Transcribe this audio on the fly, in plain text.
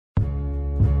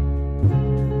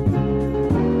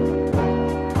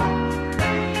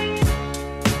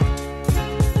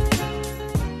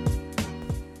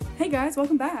guys,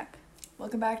 welcome back.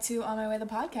 Welcome back to On My Way, the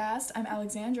podcast. I'm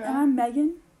Alexandra. And I'm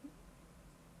Megan.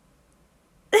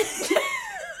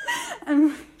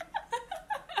 and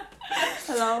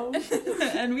hello.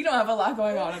 And we don't have a lot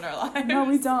going on in our lives. No,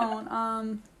 we don't.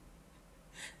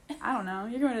 I don't know.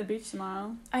 You're going to the beach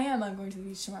tomorrow. I am. I'm going to the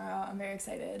beach tomorrow. I'm very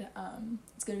excited.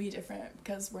 It's going to be different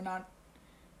because we're not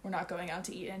going out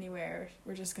to eat anywhere.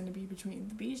 We're just going to be between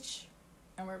the beach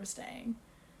and where we're staying,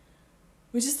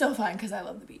 which is still fun because I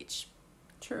love the beach.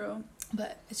 True.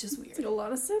 But it's just weird. It's like a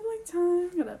lot of sibling time.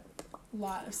 A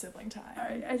lot of sibling time. All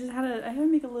right, I had to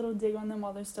make a little dig on them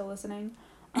while they're still listening.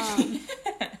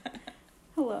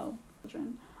 Hello,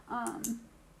 children.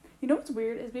 You know what's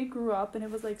weird is we grew up and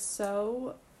it was like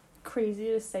so crazy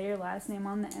to say your last name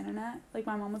on the internet. Like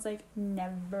my mom was like,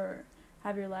 never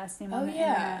have your last name on the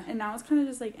internet. And now it's kind of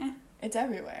just like, It's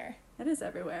everywhere. It is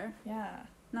everywhere. Yeah.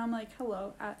 Now I'm like,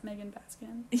 hello, at Megan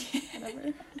Baskin.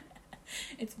 Whatever.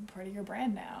 It's part of your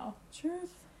brand now.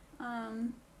 Truth.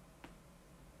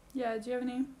 Yeah, do you have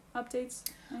any updates?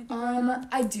 Anything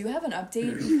I do have an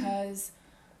update because,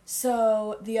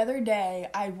 so the other day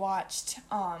I watched,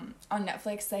 on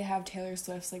Netflix, they have Taylor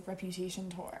Swift's, like, Reputation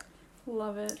tour.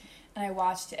 Love it. And I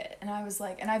watched it, and I was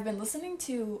like, and I've been listening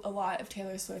to a lot of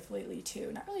Taylor Swift lately,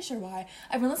 too. Not really sure why.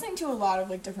 I've been listening to a lot of,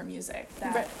 like, different music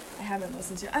that I haven't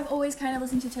listened to. I've always kind of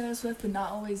listened to Taylor Swift, but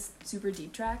not always super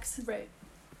deep tracks. Right.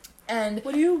 And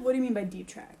what do you mean by deep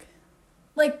track?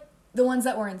 Like, the ones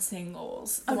that weren't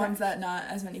singles. The Okay. ones that not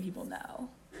as many people know.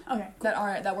 Okay. Cool.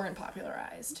 That weren't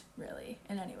popularized, really,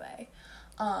 in any way.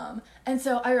 And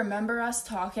so I remember us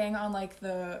talking on, like,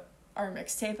 our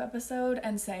mixtape episode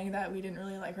and saying that we didn't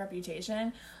really like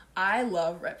Reputation. I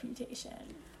love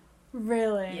Reputation.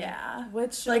 Really? Yeah.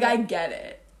 Which, like, I get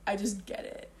it. I just get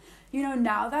it. You know,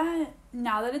 now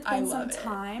that it's been some it.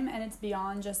 time and it's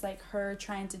beyond just like her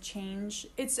trying to change,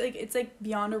 it's like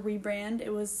beyond a rebrand.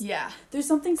 It was There's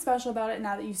something special about it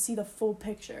now that you see the full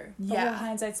picture. The whole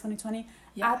hindsight's 2020.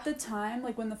 Yeah. At the time,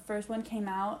 like when the first one came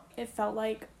out, it felt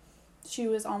like she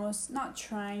was almost not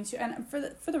trying to. And for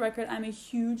the record, I'm a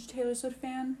huge Taylor Swift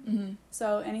fan. Mm-hmm.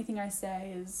 So anything I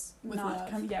say is with not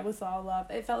love. With all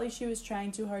love. It felt like she was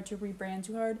trying too hard to rebrand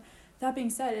too hard. That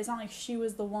being said, it's not like she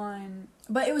was the one.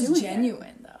 But it was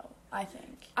genuine, though, I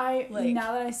think.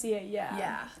 Now that I see it, yeah.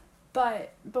 Yeah.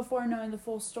 But before knowing the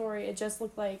full story, it just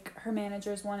looked like her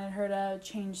managers wanted her to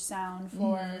change sound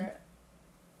for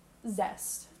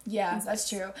Zest. Yeah, that's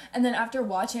true. And then after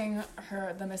watching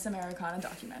the Miss Americana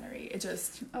documentary, it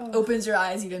just opens your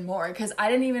eyes even more. Because I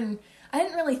didn't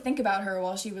really think about her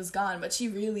while she was gone, but she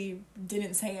really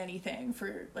didn't say anything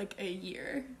for, like, a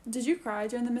year. Did you cry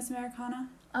during the Miss Americana?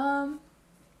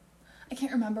 I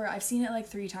can't remember. I've seen it, like,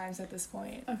 3 times at this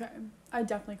point. Okay. I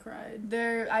definitely cried.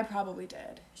 I probably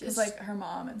did. Just, like, her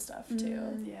mom and stuff,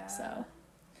 too. Yeah. So.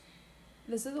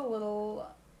 This is a little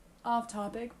off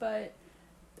topic, but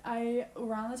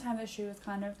around the time that she was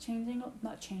kind of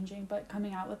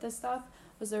coming out with this stuff,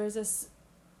 there was this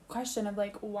question of,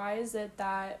 like, why is it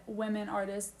that women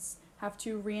artists have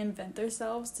to reinvent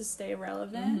themselves to stay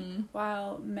relevant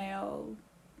while male,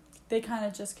 they kind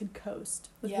of just can coast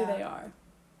with who they are?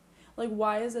 Like,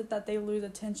 why is it that they lose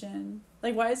attention?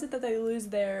 Like, why is it that they lose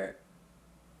their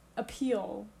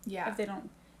appeal if they don't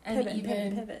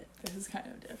pivot? This is kind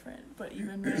of different, but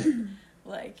even when,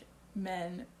 like,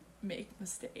 men make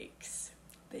mistakes,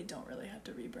 they don't really have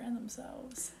to rebrand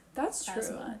themselves. That's true.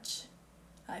 As much,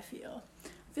 I feel.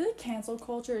 I feel like cancel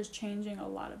culture is changing a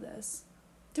lot of this.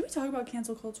 Did we talk about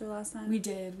cancel culture last time? We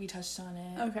did. We touched on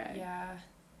it. Okay. Yeah.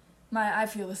 I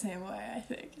feel the same way, I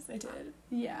think, as I did.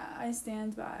 Yeah, I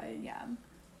stand by. Yeah.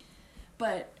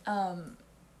 But,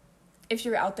 if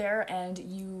you're out there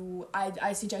and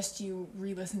I suggest you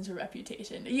re-listen to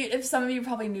Reputation. If some of you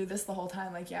probably knew this the whole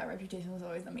time, like, yeah, Reputation was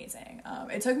always amazing.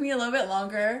 It took me a little bit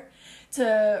longer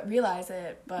to realize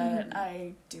it, but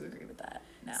I do agree with that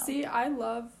now. See, I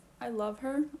love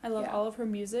her. I love all of her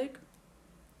music.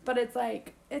 But it's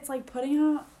like putting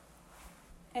out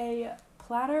a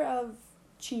platter of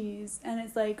cheese, and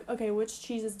it's like, okay, which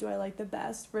cheeses do I like the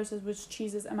best versus which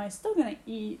cheeses am I still gonna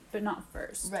eat but not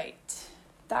first? Right.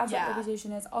 That's what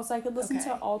Reputation is. Also, I could listen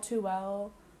to All Too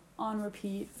Well on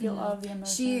repeat, feel all of the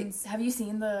emotions. Have you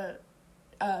seen the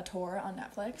tour on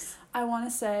Netflix? I want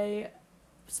to say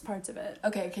parts of it.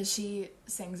 Okay, because she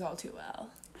sings All Too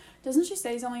Well. Doesn't she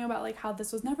say something about, like, how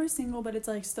this was never a single, but it's,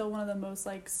 like, still one of the most,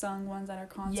 like, sung ones at her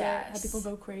concert? Yes. How people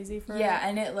go crazy for it? Yeah,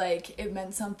 and it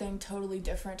meant something totally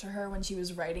different to her when she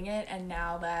was writing it, and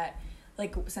now that,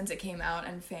 like, since it came out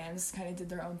and fans kind of did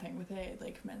their own thing with it,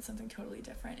 like, meant something totally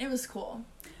different. It was cool.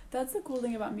 That's the cool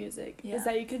thing about music, Yeah. is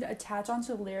that you could attach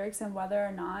onto lyrics, and whether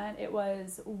or not it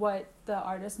was what the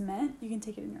artist meant, you can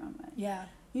take it in your own way. Yeah.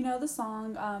 You know the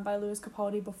song by Louis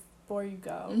Capaldi, Before You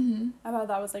Go? Mm-hmm. I thought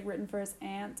that was like written for his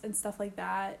aunt and stuff like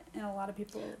that, and a lot of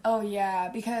people. Oh yeah,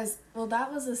 because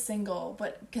that was a single,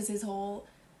 but because his whole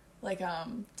like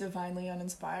Divinely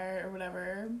Uninspired or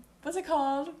whatever, what's it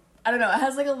called? I don't know. It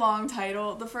has like a long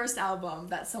title. The first album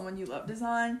that Someone You Loved is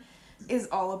on is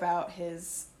all about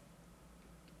his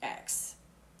ex,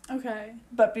 Okay.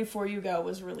 but Before You Go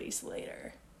was released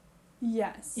later.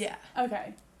 Yes. Yeah.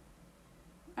 Okay.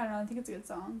 I don't know. I think it's a good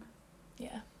song.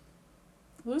 Yeah.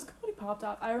 Louis Capaldi popped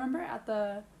off. I remember at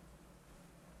the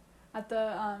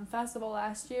festival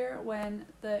last year when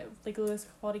Louis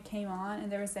Capaldi came on,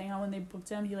 and they were saying how when they booked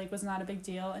him, he was not a big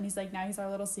deal, and he's like, now he's our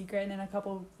little secret, and in a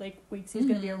couple weeks he's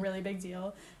gonna be a really big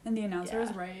deal, and the announcer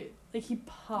was right. He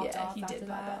popped off. He after did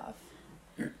that. pop off.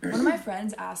 One of my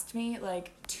friends asked me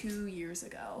 2 years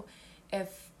ago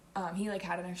if he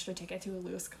had an extra ticket to a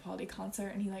Louis Capaldi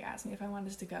concert, and he asked me if I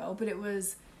wanted to go, but it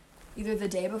was either the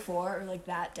day before or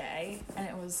that day, and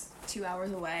it was 2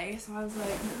 hours away, so I was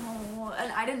like, no,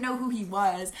 and I didn't know who he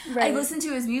was. Right. I listened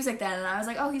to his music then, and I was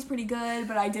like, oh, he's pretty good,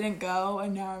 but I didn't go,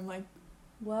 and now I'm like,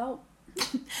 well,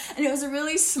 and it was a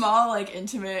really small,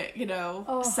 intimate,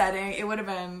 setting. It would have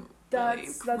been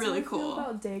that's really how I cool. feel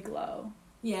about Dayglow.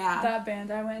 Yeah. That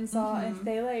band I went and saw, Mm-hmm. and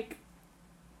they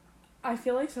I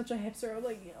feel like such a hipster. I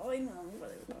know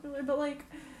really popular, but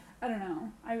I don't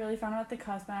know. I really found out at the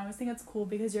cusp, and I always think it's cool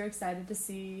because you're excited to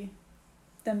see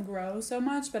them grow so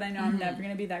much. But I know I'm never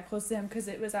gonna be that close to him because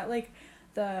it was at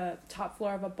the top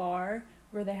floor of a bar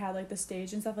where they had the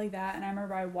stage and stuff like that. And I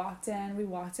remember we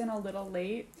walked in a little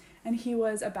late, and he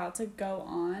was about to go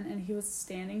on, and he was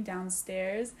standing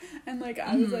downstairs, and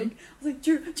I was like,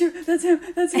 Drew, that's him,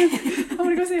 I want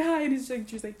to go say hi, and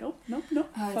Drew's like, nope. Oh,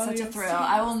 it's such a thrill.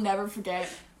 I will never forget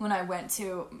when I went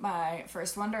to my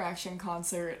first One Direction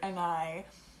concert, and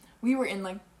we were in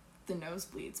the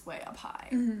nosebleeds way up high.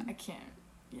 Mm-hmm. I can't,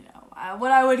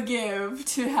 what I would give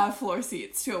to have floor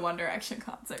seats to a One Direction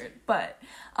concert. But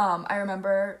I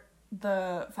remember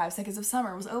the 5 Seconds of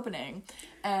Summer was opening,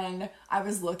 and I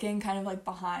was looking kind of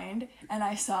behind, and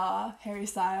I saw Harry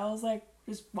Styles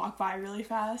just walk by really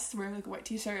fast wearing a white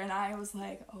t-shirt, and I was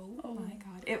like, oh my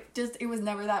god, it was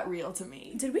never that real to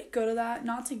me. Did we go to that?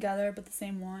 Not together, but the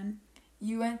same one.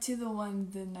 You went to the one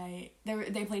the night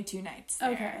they played 2 nights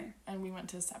there, Okay. and we went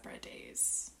to separate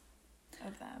days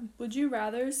of them. Would you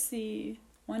rather see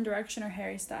One Direction or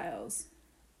Harry Styles?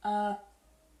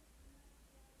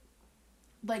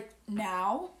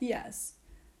 Now Yes.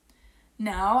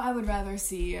 I would rather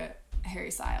see Harry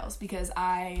Styles, because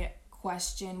I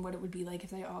question what it would be like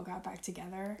if they all got back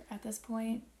together at this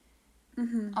point.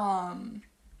 Mm-hmm.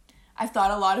 I've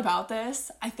thought a lot about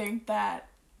this. I think that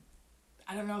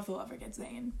I don't know if they'll ever get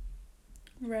Zayn.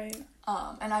 Right.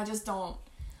 And I just don't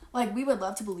we would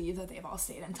love to believe that they've all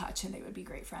stayed in touch and they would be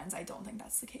great friends. I don't think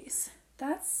that's the case.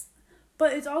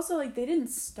 But it's also they didn't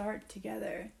start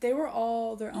together. They were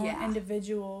all their own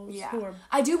individuals who were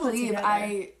I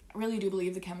really do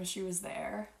believe the chemistry was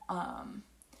there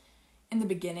in the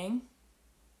beginning.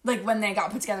 When they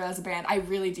got put together as a band, I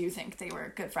really do think they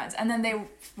were good friends. And then they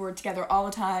were together all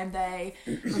the time. They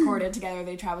recorded together,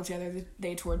 they traveled together,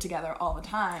 they toured together all the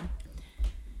time.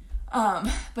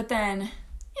 But then,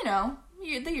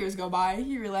 the years go by,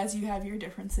 you realize you have your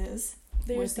differences.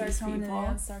 They would start coming and they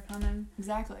would start coming.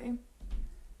 Exactly.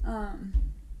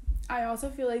 I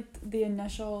also feel like the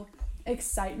initial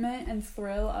excitement and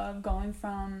thrill of going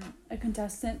from a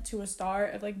contestant to a star,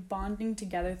 of bonding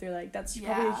together through that's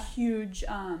probably a huge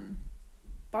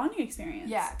bonding experience.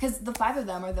 Yeah, because the 5 of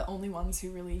them are the only ones who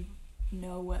really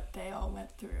know what they all went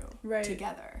through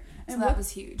together. So and that was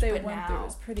huge. They but went now, through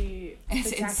was pretty it's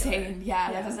spectacular. insane.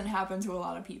 Yeah, that doesn't happen to a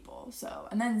lot of people. So,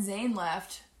 and then Zayn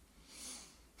left,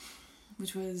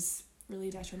 which was really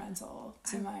detrimental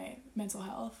to my mental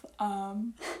health.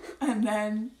 And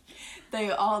then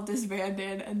they all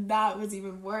disbanded, and that was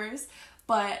even worse.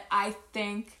 But I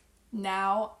think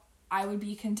now I would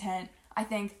be content. I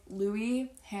think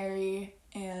Louis, Harry,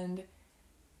 and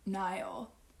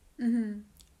Niall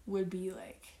would be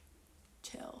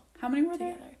chill. How many were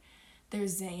together.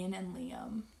 There's Zayn and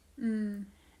Liam.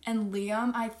 And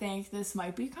Liam, I think this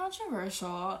might be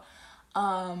controversial.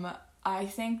 I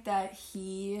think that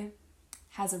he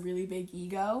has a really big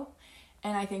ego,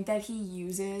 and I think that he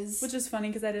uses... Which is funny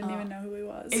because I didn't even know who he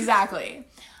was. Exactly.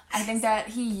 I think that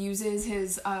he uses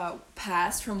his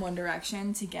past from One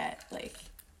Direction to get,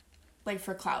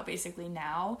 for clout, basically,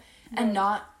 now. Right. And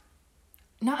not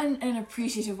not in an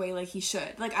appreciative way like he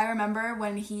should. Like, I remember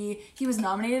when he was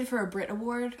nominated for a Brit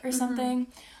Award or something,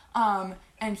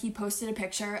 and he posted a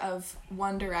picture of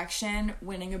One Direction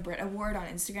winning a Brit Award on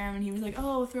Instagram, and he was like,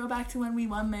 oh, throwback to when we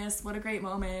won this, what a great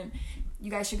moment, you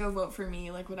guys should go vote for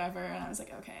me, like, whatever. And I was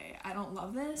like, okay, I don't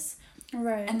love this.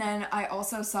 Right. And then I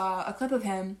also saw a clip of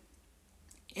him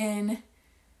in,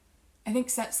 I think,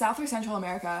 South or Central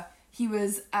America. He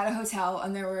was at a hotel,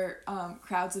 and there were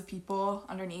crowds of people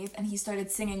underneath, and he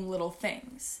started singing Little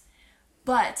Things.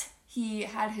 But he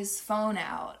had his phone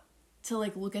out to,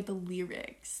 like, look at the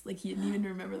lyrics. Like, he didn't even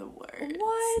remember the words.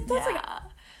 What? That's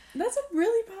that's a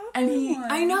really popular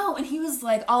one. I know, and he was,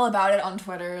 like, all about it on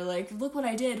Twitter. Like, look what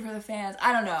I did for the fans.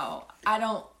 I don't know.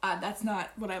 That's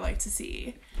not what I like to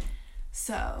see.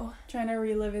 So. Trying to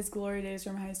relive his glory days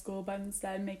from high school, but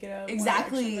instead make it a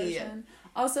exactly version.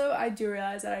 Also, I do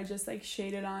realize that I just, like,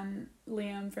 shaded on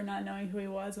Liam for not knowing who he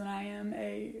was when I am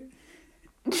a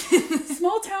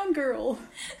small town girl.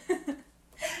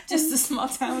 Just a small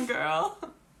town girl.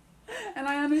 And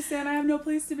I understand I have no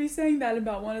place to be saying that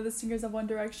about one of the singers of One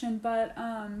Direction, but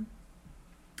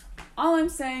all I'm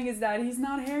saying is that he's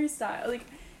not Harry Styles. Like,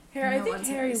 I think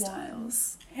Harry won.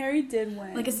 Harry did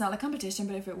win. Like, it's not a competition,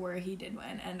 but if it were, he did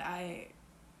win.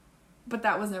 But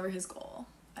that was never his goal,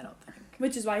 I don't think.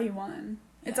 Which is why he won.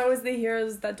 Yeah. It's always the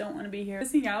heroes that don't want to be heroes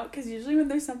missing out, because usually when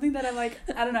there's something that I'm like,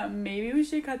 I don't know, maybe we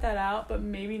should cut that out, but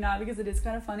maybe not, because it is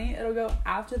kind of funny. It'll go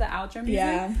after the outro music.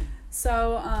 Yeah.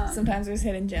 So, sometimes there's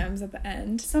hidden gems at the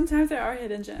end. Sometimes there are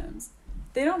hidden gems.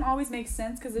 They don't always make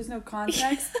sense because there's no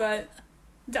context, but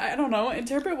I don't know,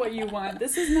 interpret what you want.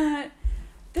 This is not...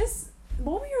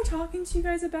 What we were talking to you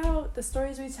guys about, the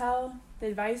stories we tell, the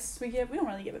advice we give, we don't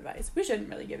really give advice. We shouldn't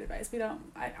really give advice.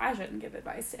 I shouldn't give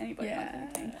advice to anybody about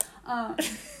anything.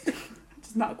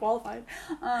 Just not qualified.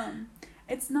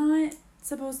 It's not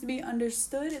supposed to be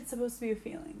understood, it's supposed to be a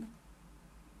feeling.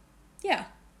 Yeah.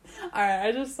 Alright,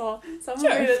 I just saw someone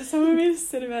made a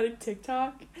cinematic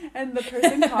TikTok, and the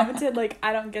person commented, like,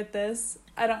 I don't get this.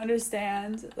 I don't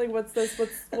understand. Like, what's this?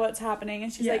 What's happening?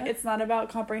 And she's like, it's not about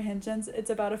comprehensions, it's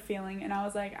about a feeling. And I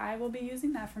was like, I will be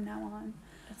using that from now on.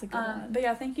 That's a good one. But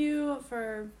yeah, thank you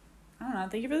for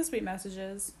the sweet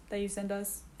messages that you send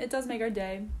us. It does make our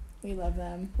day. We love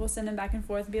them. We'll send them back and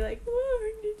forth and be like,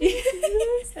 did you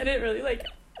see this? And it really, like,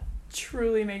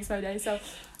 truly makes my day. So,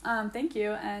 thank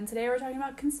you. And today we're talking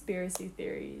about conspiracy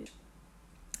theories.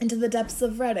 Into the depths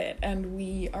of Reddit. And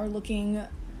we are looking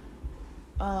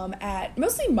at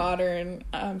mostly modern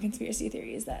conspiracy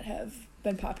theories that have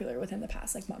been popular within the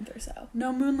past, like, month or so.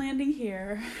 No moon landing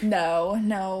here.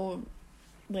 No,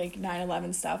 like,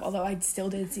 9/11 stuff. Although I still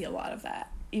did see a lot of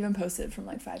that. Even posted from,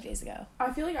 like, 5 days ago.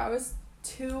 I feel like I was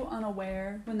too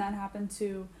unaware when that happened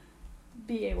to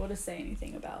be able to say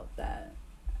anything about that.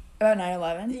 About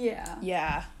 9/11? Yeah.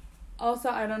 Yeah. Also,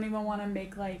 I don't even want to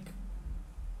make, like,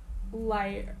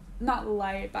 not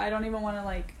light, but I don't even want to,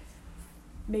 like,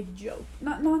 make joke.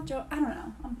 Not joke. I don't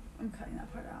know. I'm cutting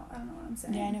that part out. I don't know what I'm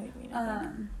saying. Yeah, I know what you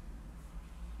mean.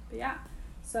 But yeah.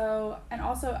 So, and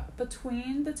also,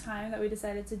 between the time that we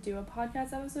decided to do a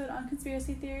podcast episode on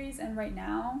conspiracy theories and right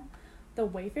now, the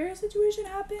Wayfair situation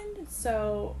happened.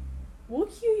 So, we'll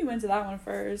cue you into that one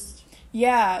first.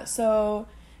 Yeah, so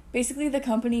basically the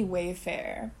company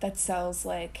Wayfair that sells,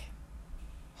 like,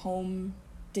 home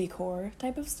decor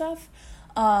type of stuff,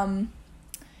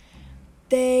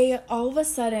 they all of a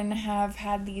sudden have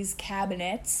had these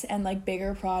cabinets and, like,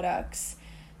 bigger products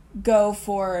go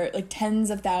for, like, tens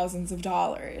of thousands of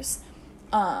dollars,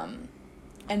 and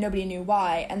nobody knew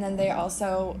why. And then they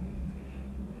also,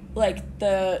 like,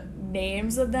 the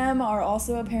names of them are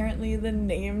also apparently the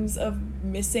names of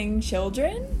missing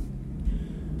children.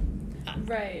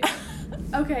 Right.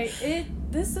 Okay,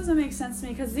 this doesn't make sense to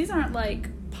me, because these aren't, like,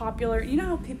 popular. You know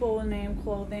how people will name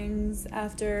clothings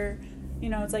after, you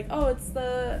know, it's like, oh, it's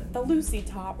the Lucy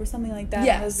top or something like that.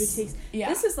 Yes. In those boutiques. Yeah.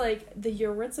 This is like the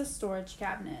Yuritsa storage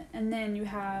cabinet, and then you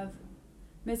have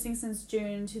missing since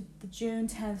June to the June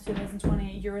 10th,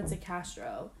 2020, Yuritsa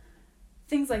Castro.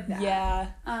 Things like that. Yeah.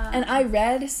 And I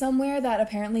read somewhere that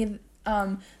apparently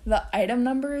the item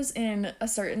numbers in a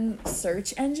certain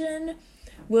search engine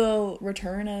will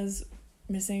return as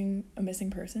a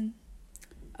missing person.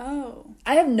 Oh.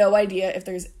 I have no idea if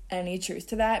there's any truth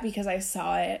to that, because I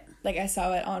saw it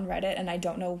on Reddit, and I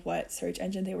don't know what search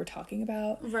engine they were talking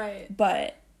about. Right.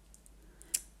 But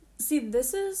see,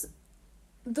 this is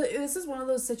one of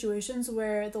those situations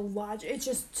where the logic, it's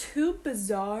just too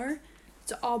bizarre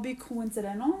to all be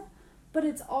coincidental, but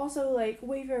it's also like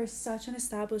Wayfair is such an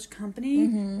established company,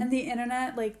 and the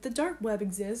internet, like, the dark web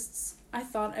exists. I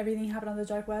thought everything happened on the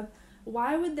dark web.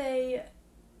 Why would they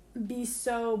be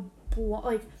so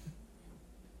like,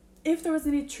 if there was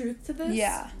any truth to this,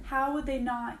 Yeah. how would they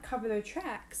not cover their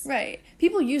tracks? Right.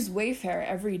 People use Wayfair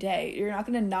every day. You're not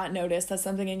going to not notice that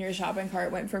something in your shopping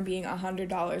cart went from being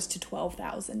 $100 to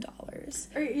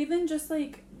 $12,000. Or even just,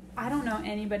 like, I don't know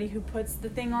anybody who puts the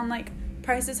thing on, like,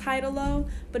 prices high to low,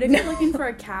 but if you're looking for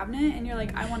a cabinet and you're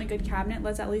like, I want a good cabinet,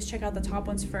 let's at least check out the top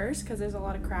ones first, because there's a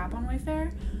lot of crap on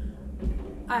Wayfair.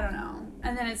 I don't know.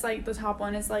 And then it's like the top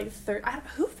one is like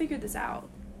who figured this out?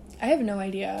 I have no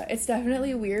idea. It's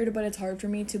definitely weird, but it's hard for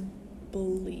me to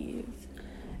believe.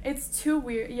 It's too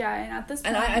weird. Yeah, and at this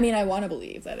point... And I mean, I want to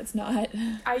believe that it's not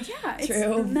it's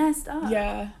true. Messed up.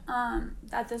 Yeah.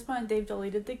 At this point, they've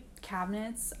deleted the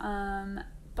cabinets,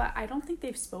 but I don't think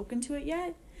they've spoken to it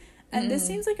yet. And this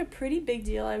seems like a pretty big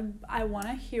deal. I want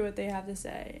to hear what they have to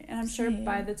say. And I'm sure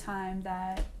by the time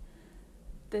that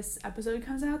this episode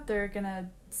comes out, they're going to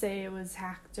say it was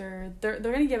hacked, or they're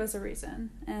going to give us a reason.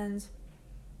 And...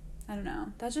 I don't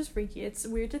know. That's just freaky. It's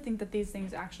weird to think that these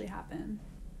things actually happen.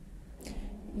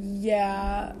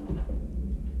 Yeah.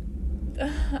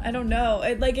 I don't know.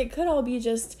 It could all be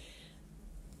just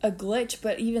a glitch,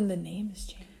 but even the names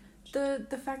change.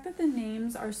 The fact that the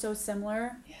names are so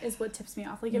similar is what tips me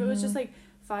off. Like, if it was just, like,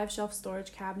 5-shelf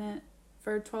storage cabinet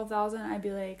for $12,000, I'd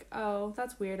be like, oh,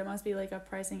 that's weird. It must be, like, a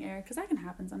pricing error, because that can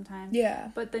happen sometimes. Yeah.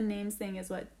 But the names thing is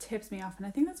what tips me off, and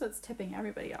I think that's what's tipping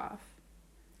everybody off.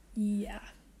 Yeah.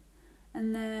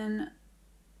 And then,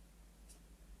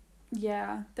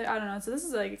 I don't know. So this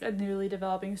is, like, a newly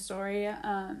developing story,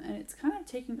 and it's kind of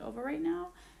taking over right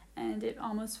now. And it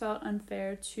almost felt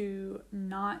unfair to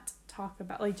not talk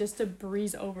about, like, just to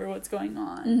breeze over what's going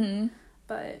on. Mm-hmm.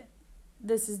 But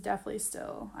this is definitely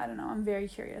still, I don't know. I'm very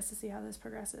curious to see how this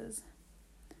progresses.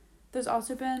 There's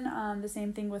also been the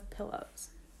same thing with pillows.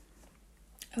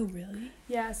 Oh, really?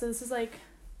 Yeah, so this is, like,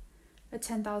 a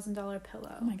 $10,000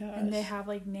 pillow. Oh my gosh. And they have,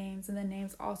 like, names, and the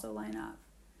names also line up.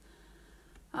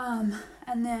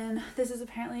 And then this is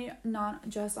apparently not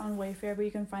just on Wayfair, but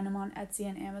you can find them on Etsy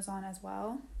and Amazon as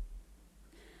well.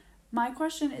 My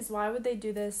question is, why would they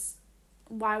do this?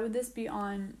 Why would this be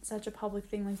on such a public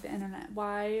thing like the internet?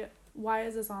 Why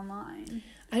is this online?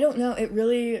 I don't know.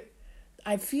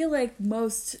 I feel like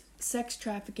most sex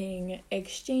trafficking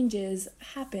exchanges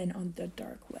happen on the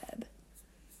dark web.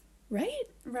 Right?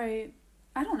 Right.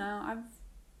 I don't know.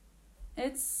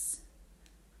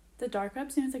 The dark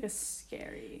web seems like a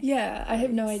scary... Yeah, I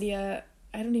have no idea.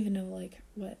 I don't even know, like,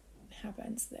 what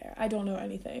happens there. I don't know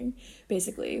anything,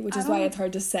 basically, which is why it's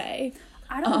hard to say.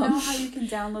 I don't know how you can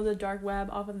download the dark web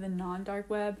off of the non-dark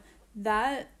web.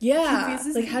 That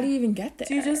confuses me. How do you even get there?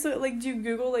 Do you just, like, do you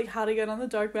Google, like, how to get on the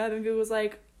dark web, and Google's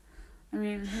like, here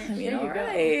you go.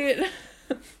 If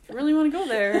you really want to go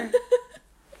there.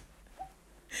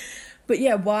 But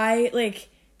yeah, why, like,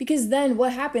 because then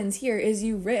what happens here is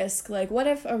you risk, like, what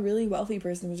if a really wealthy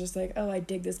person was just like, oh, I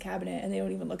dig this cabinet, and they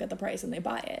don't even look at the price and they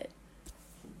buy it?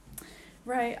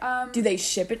 Right. Do they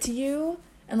ship it to you?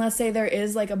 And let's say there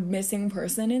is, like, a missing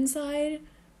person inside?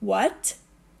 What?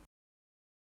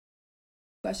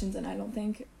 Questions, and I don't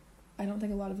think a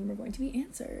lot of them are going to be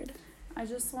answered. I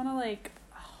just want to, like,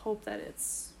 hope that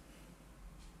it's...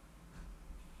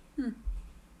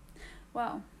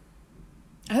 Well...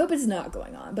 I hope it's not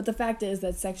going on, but the fact is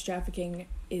that sex trafficking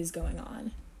is going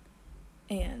on,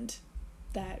 and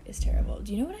that is terrible.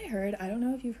 Do you know what I heard? I don't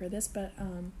know if you've heard this, but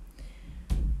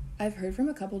I've heard from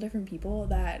a couple different people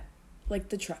that, like,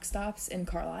 the truck stops in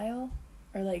Carlisle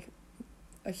are, like,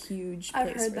 a huge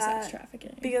place for sex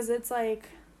trafficking. Because it's, like,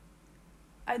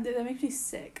 that makes me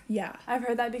sick. Yeah. I've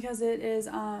heard that because it is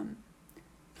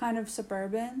kind of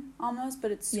suburban, almost,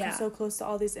 but it's so close to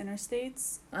all these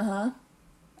interstates. Uh-huh.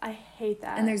 I hate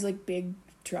that. And there's, like, big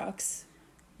trucks.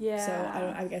 Yeah.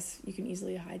 So I guess you can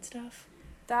easily hide stuff.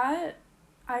 That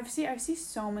I see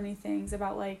so many things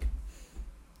about, like,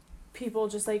 people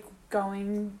just, like,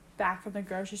 going back from the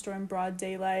grocery store in broad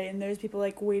daylight, and there's people,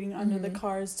 like, waiting under the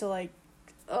cars to, like,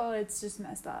 oh, it's just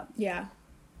messed up. Yeah.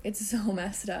 It's so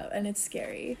messed up, and it's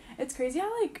scary. It's crazy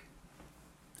how, like,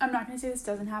 I'm not gonna say this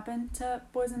doesn't happen to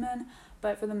boys and men,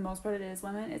 but for the most part it is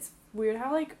women. It's weird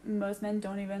how, like, most men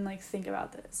don't even, like, think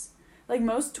about this. Like,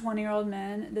 most 20-year-old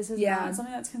men, this is not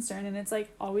something that's concerned, and it's, like,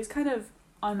 always kind of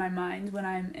on my mind when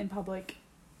I'm in public,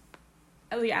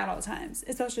 at all times,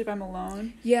 especially if I'm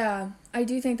alone. Yeah, I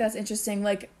do think that's interesting.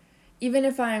 Like, even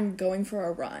if I'm going for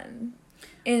a run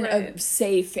in a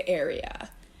safe area,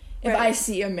 if I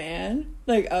see a man,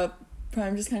 like,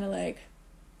 I'm just kind of like,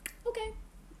 okay.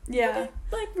 Yeah. Okay,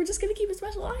 like, we're just gonna keep a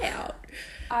special eye out.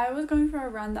 I was going for a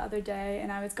run the other day,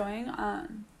 and I was going,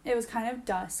 it was kind of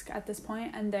dusk at this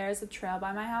point, and there's a trail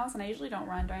by my house, and I usually don't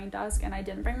run during dusk, and I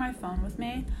didn't bring my phone with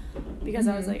me, because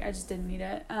I was like, I just didn't need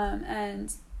it,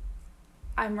 and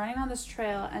I'm running on this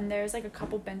trail, and there's, like, a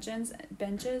couple benches,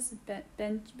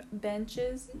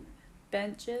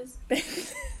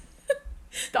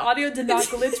 the audio did not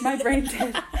glitch, my brain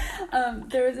did.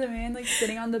 There was a man, like,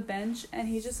 sitting on the bench, and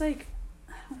he just, like,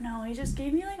 I don't know, he just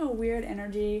gave me, like, a weird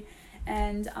energy,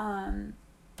 and I'm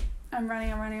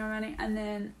running, and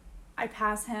then I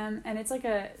pass him, and it's like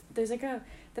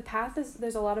the path is,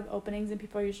 there's a lot of openings, and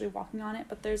people are usually walking on it,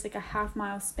 but there's, like, a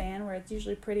half-mile span where it's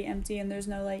usually pretty empty, and there's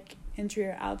no, like, entry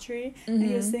or outry, and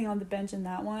he was sitting on the bench in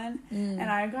that one, and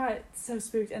I got so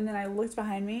spooked, and then I looked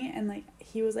behind me, and, like,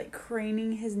 he was, like,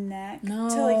 craning his neck to,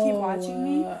 like, keep watching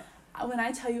me. When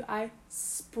I tell you, I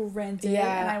sprinted,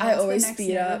 and I went to the next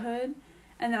neighborhood,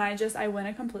 and then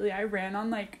I ran on,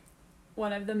 like,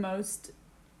 one of the most,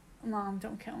 Mom,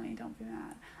 don't kill me, don't be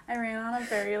mad. I ran on a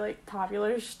very, like,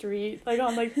 popular street, like,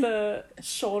 on, like, the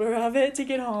shoulder of it to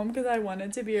get home, because I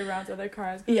wanted to be around other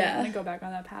cars, because I didn't want to go back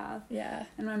on that path. Yeah.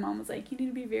 And my mom was like, you need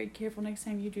to be very careful next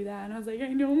time you do that. And I was like, I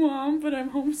know, Mom, but I'm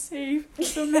home safe.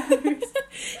 That's what matters.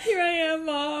 Here I am,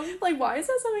 Mom. Like, why is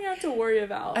that something I have to worry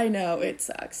about? I know, it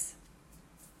sucks.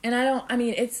 And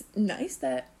it's nice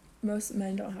that most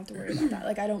men don't have to worry about that.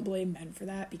 Like, I don't blame men for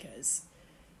that, because,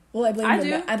 well, I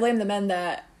blame the men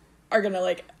that are gonna,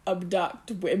 like,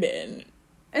 abduct women.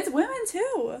 It's women,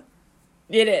 too.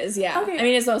 It is, yeah. Okay. I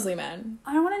mean, it's mostly men.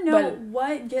 I want to know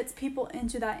what gets people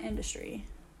into that industry.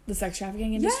 The sex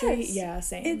trafficking industry? Yes. Yeah,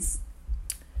 same. It's...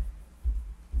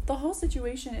 The whole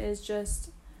situation is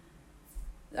just...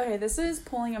 Okay, this is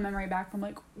pulling a memory back from,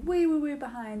 like, way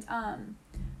behind.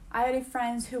 I had a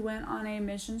friend who went on a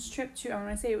missions trip to, I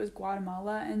want to say it was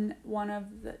Guatemala, and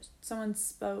someone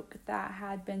spoke that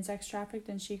had been sex trafficked,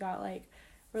 and she got, like,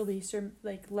 released or,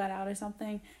 like, let out or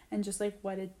something, and just, like,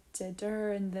 what it did to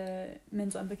her and the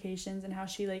mental implications, and how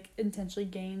she, like, intentionally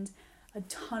gained a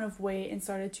ton of weight and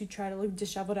started to try to look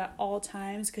disheveled at all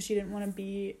times because she didn't want to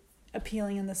be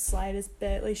appealing in the slightest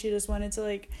bit. Like, she just wanted to,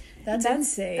 like... That's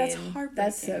insane. That's heartbreaking.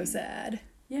 That's so sad.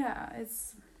 Yeah,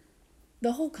 it's...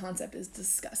 The whole concept is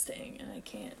disgusting, and I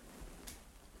can't,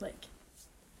 like...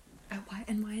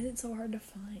 Why is it so hard to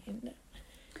find?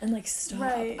 And, like, stop.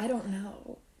 Right. I don't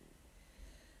know.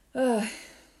 Ugh.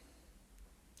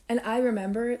 And I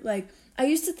remember, like, I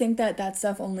used to think that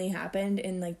stuff only happened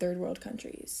in, like, third world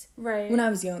countries. Right. When I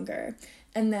was younger.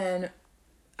 And then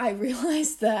I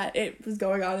realized that it was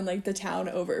going on in, like, the town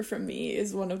over from me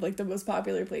is one of, like, the most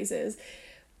popular places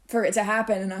for it to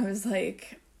happen. And I was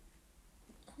like,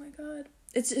 oh my God.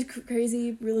 It's just a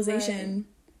crazy realization. Right.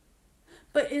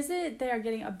 But is it they are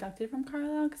getting abducted from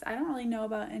Carlisle? Because I don't really know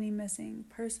about any missing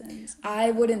persons.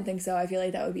 I wouldn't think so. I feel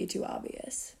like that would be too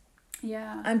obvious.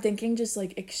 Yeah. I'm thinking just,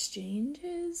 like,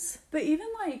 exchanges. But even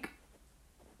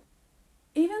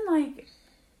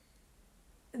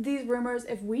these rumors,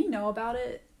 if we know about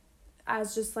it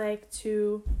as just, like,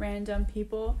 two random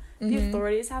people, the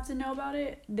authorities have to know about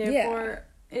it. Therefore,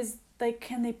 is, like,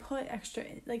 can they put extra,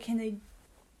 like, can they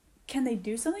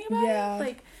do something about it?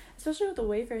 Like, especially with the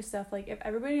Wayfair stuff, like, if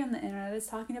everybody on the internet is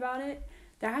talking about it,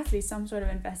 there has to be some sort of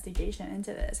investigation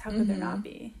into this. How could there not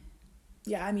be?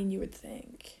 Yeah, I mean, you would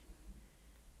think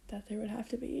that there would have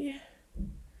to be.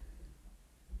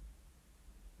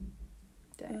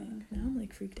 Dang. Now I'm,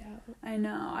 like, freaked out. I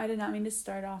know. I did not mean to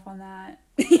start off on that,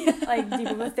 like, deep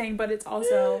of a thing, but it's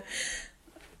also,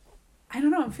 I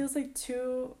don't know, it feels like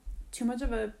too much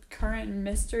of a current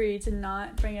mystery to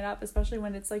not bring it up, especially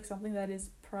when it's, like, something that is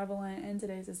prevalent in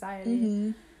today's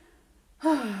society.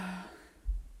 Well,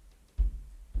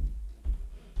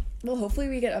 hopefully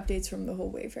we get updates from the whole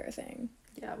Wayfair thing.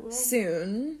 Yeah,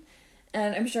 soon.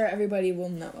 And I'm sure everybody will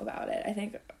know about it. I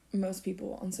think most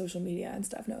people on social media and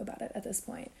stuff know about it at this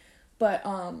point. But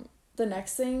the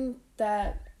next thing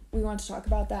that we want to talk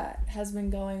about that has been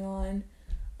going on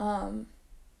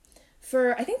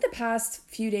for, I think, the past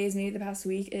few days, maybe the past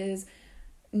week, is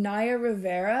Naya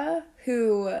Rivera,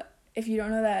 who, if you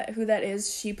don't know who that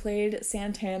is, she played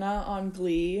Santana on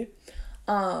Glee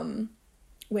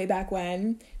way back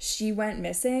when. She went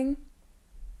missing.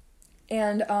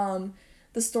 And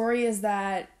the story is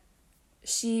that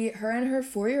her and her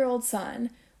 4-year-old son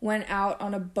went out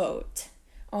on a boat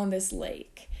on this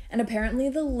lake. And apparently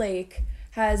the lake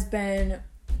has been,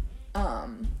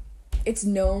 it's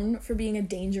known for being a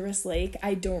dangerous lake.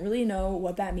 I don't really know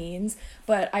what that means,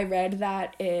 but I read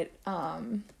that it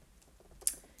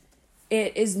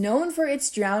is known for its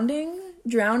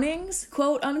drownings,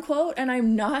 quote unquote, and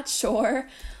I'm not sure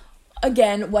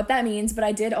again what that means, but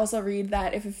I did also read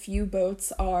that if a few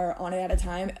boats are on it at a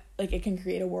time, like it can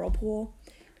create a whirlpool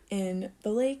in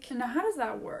the lake. And now how does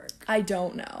that work? I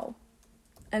don't know.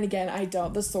 And again,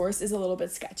 the source is a little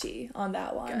bit sketchy on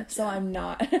that one. Gotcha. So I'm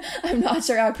not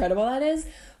sure how credible that is.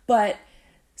 But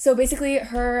so basically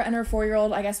her and her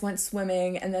 4-year-old, I guess, went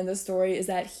swimming, and then the story is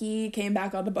that he came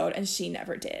back on the boat and she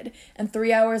never did. And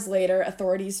 3 hours later,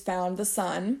 authorities found the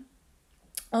son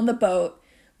on the boat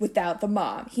without the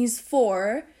mom. He's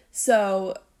 4,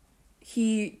 so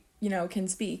he, can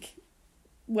speak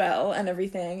well and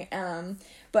everything.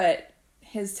 But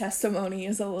his testimony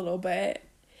is a little bit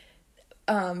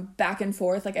back and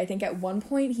forth. Like, I think at one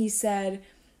point he said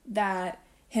that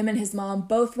him and his mom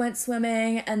both went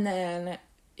swimming, and then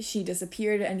she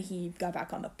disappeared and he got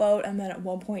back on the boat. And then at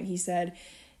one point he said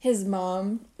his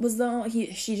mom was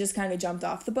she just kind of jumped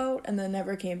off the boat and then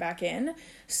never came back in.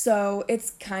 So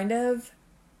it's kind of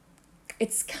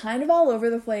all over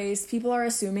the place. People are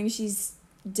assuming she's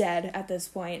dead at this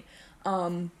point.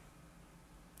 And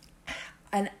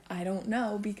I don't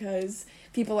know, because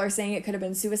people are saying it could have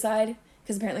been suicide,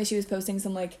 because apparently she was posting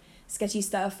some like sketchy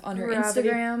stuff on her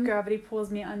Instagram. Gravity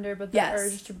pulls me under, but the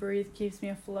urge to breathe keeps me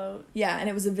afloat. Yeah, and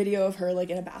it was a video of her like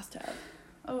in a bathtub.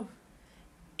 Oh.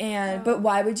 But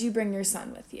why would you bring your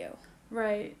son with you?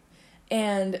 Right.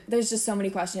 And there's just so many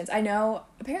questions. I know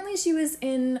apparently she was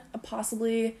in a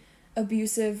possibly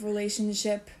abusive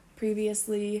relationship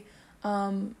previously.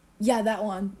 Yeah, that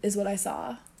one is what I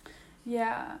saw.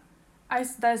 Yeah.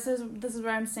 This is what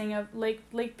I'm saying of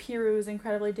Lake Piru is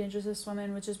incredibly dangerous to swim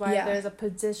in, which is why there's a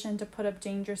petition to put up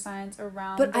danger signs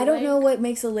around. But I don't know what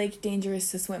makes a lake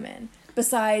dangerous to swim in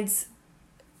besides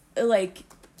like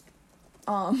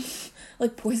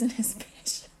poisonous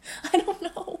fish. I don't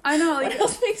know. I know. Like, what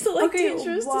else makes a lake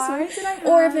dangerous to swim in?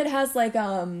 Or if it has like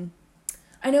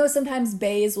I know sometimes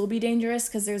bays will be dangerous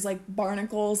because there's like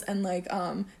barnacles and like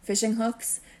fishing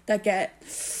hooks that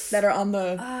are on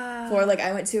the floor. Like,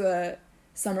 I went to a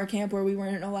summer camp where we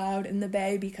weren't allowed in the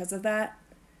bay because of that.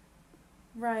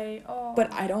 Right. Oh.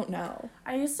 But I don't know.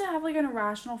 I used to have like an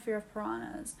irrational fear of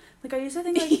piranhas. Like, I used to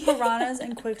think like piranhas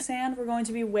and quicksand were going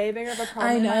to be way bigger of a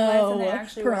problem in my life than they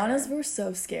actually piranhas were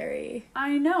so scary.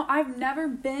 I know. I've never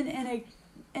been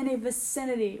in a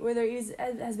vicinity where there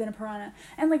has been a piranha.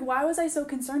 And like, why was I so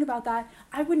concerned about that?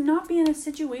 I would not be in a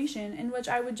situation in which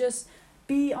I would just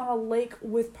be on a lake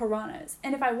with piranhas.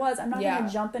 And if I was, I'm not going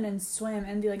to jump in and swim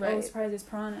and be like, oh, surprise, there's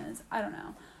piranhas. I don't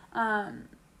know.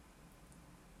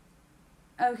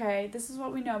 Okay, this is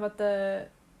what we know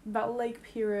about Lake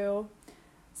Piru.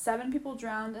 7 people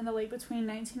drowned in the lake between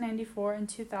 1994 and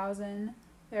 2000.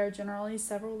 There are generally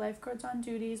several lifeguards on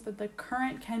duties, but the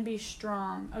current can be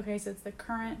strong. Okay, so it's the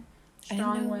current,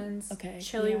 strong winds,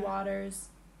 chilly waters,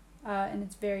 and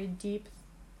it's very deep.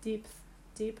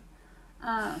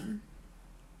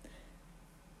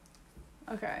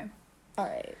 Okay. All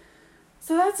right.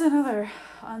 So that's another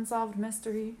unsolved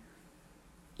mystery.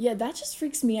 Yeah, that just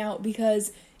freaks me out,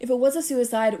 because if it was a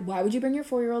suicide, why would you bring your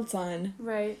 4-year-old son?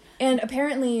 Right. And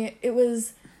apparently it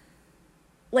was,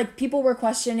 like, people were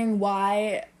questioning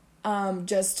why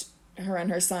just her and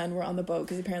her son were on the boat,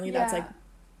 because apparently that's, like,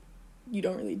 you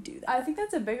don't really do that. I think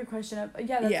that's a bigger question of, the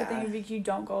thing, if you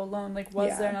don't go alone. Like,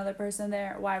 was there another person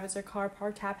there? Why was their car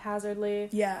parked haphazardly?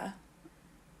 Yeah.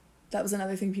 That was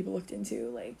another thing people looked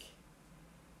into, like,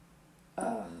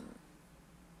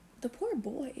 the poor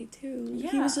boy, too.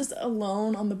 Yeah. He was just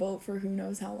alone on the boat for who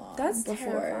knows how long. That's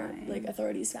before, terrifying. Like,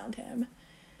 authorities found him.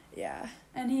 Yeah.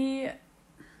 And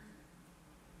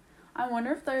I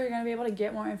wonder if they're going to be able to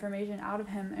get more information out of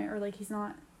him, or, like, he's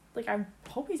not, like, I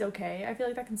hope he's okay. I feel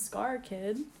like that can scar a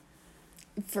kid.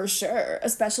 For sure.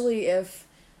 Especially if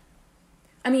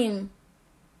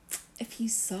he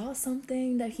saw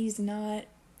something that he's not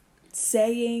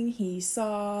saying he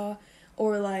saw,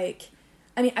 or, like,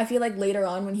 I feel like later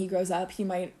on when he grows up, he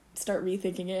might start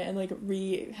rethinking it and, like,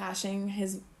 rehashing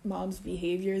his mom's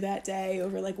behavior that day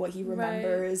over, like, what he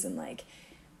remembers. Right. And, like,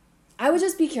 I would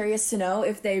just be curious to know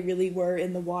if they really were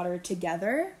in the water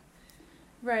together.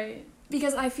 Right.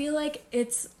 Because I feel like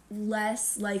it's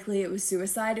less likely it was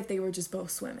suicide if they were just both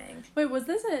swimming. Wait, was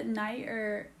this at night,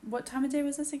 or what time of day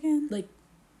was this again? Like,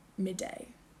 midday.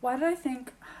 Why did I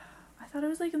thought it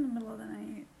was, like, in the middle of the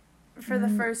night for the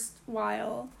first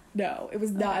while. No, it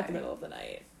was not at the middle of the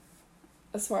night,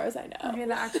 as far as I know. Okay,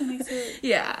 that actually makes it...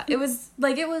 Yeah, it was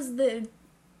the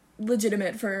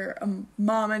legitimate for a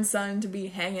mom and son to be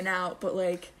hanging out, but,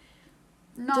 like,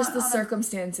 not just the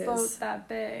circumstances. Boat that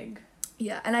big.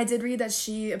 Yeah, and I did read that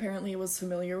she apparently was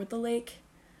familiar with the lake,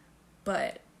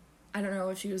 but I don't know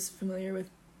if she was familiar with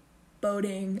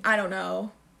boating. I don't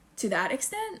know, to that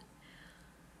extent.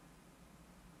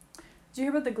 Did you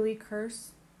hear about the Glee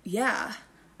curse? Yeah.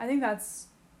 I think it's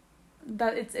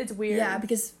weird. Yeah,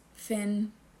 because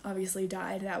Finn obviously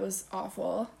died. That was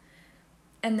awful.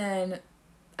 And then,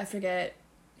 I forget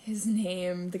his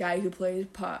name, the guy who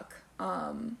played Puck,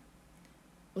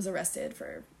 was arrested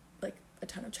for, like, a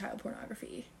ton of child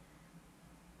pornography.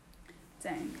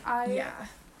 Dang. I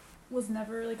was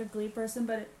never, like, a Glee person,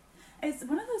 but it's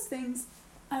one of those things,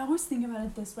 I always think about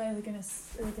it this way, like, in a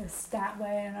stat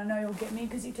way, and I know you'll get me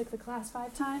because you took the class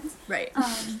 5 times. Right.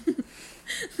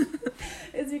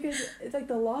 It's because it's, like,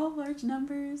 the law of large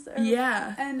numbers.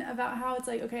 Yeah. And about how it's,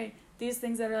 like, okay, these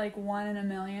things that are, like, 1 in a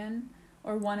million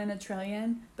or 1 in a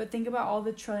trillion, but think about all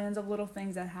the trillions of little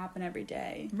things that happen every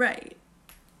day. Right.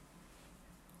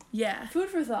 Yeah. Food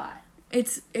for thought.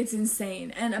 It's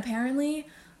insane. And apparently,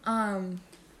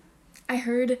 I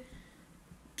heard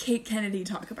Kate Kennedy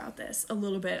talk about this a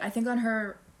little bit. I think on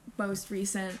her most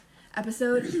recent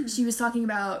episode, she was talking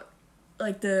about,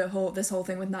 like, this whole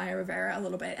thing with Naya Rivera a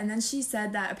little bit. And then she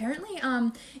said that apparently,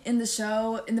 in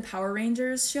the Power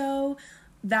Rangers show,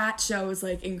 that show is,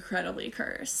 like, incredibly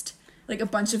cursed. Like, a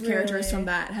bunch of characters from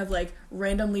that have, like,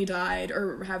 randomly died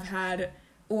or have had,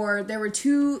 or there were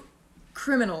 2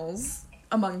 criminals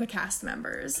among the cast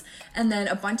members, and then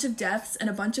a bunch of deaths and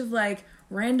a bunch of, like,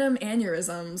 random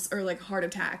aneurysms or, like, heart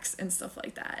attacks and stuff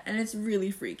like that, and it's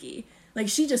really freaky. Like,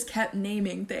 she just kept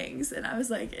naming things, and I was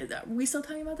like, are we still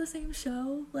talking about the same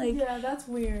show? Like, yeah, that's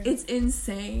weird. It's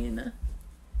insane.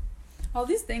 All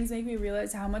these things make me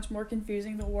realize how much more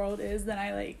confusing the world is than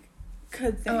I, like,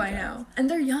 could think of. I know. And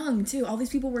they're young, too. All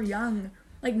these people were young.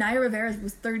 Like, Naya Rivera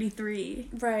was 33.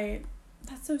 Right.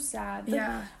 That's so sad. Like,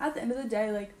 yeah. At the end of the day,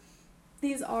 like,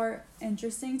 these are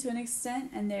interesting to an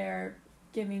extent, and they're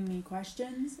giving me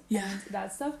questions and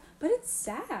that stuff, but it's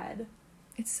sad.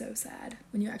 It's so sad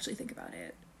when you actually think about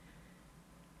it.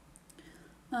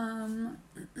 The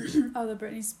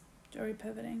Britney story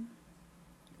pivoting.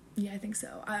 Yeah, I think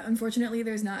so. Unfortunately,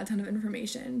 there's not a ton of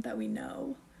information that we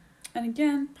know. And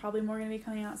again, probably more going to be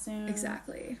coming out soon.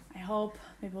 Exactly. I hope.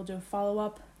 Maybe we'll do a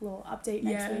follow-up, little update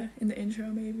next week. Yeah, in the intro,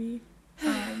 maybe.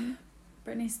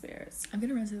 Britney Spears. I'm going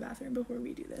to run to the bathroom before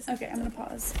we do this. Okay, I'm going to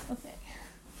pause. Okay.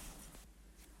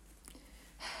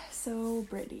 So,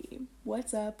 Britney.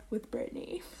 What's up with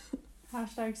Britney?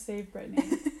 Hashtag save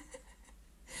Britney.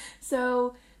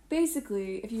 So,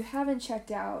 basically, if you haven't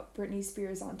checked out Britney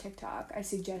Spears on TikTok, I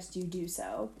suggest you do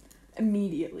so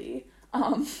immediately.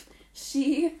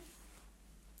 She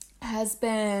has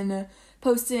been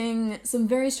posting some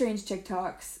very strange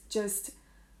TikToks. Just,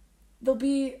 they'll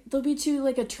be to,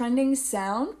 like, a trending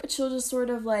sound, but she'll just sort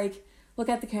of, like, look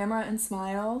at the camera and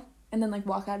smile, and then, like,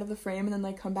 walk out of the frame and then,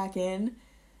 like, come back in.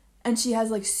 And she has,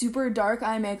 like, super dark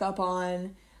eye makeup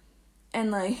on,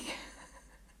 and, like,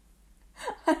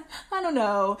 I don't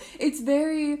know. It's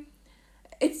very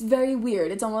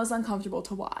weird. It's almost uncomfortable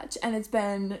to watch, and it's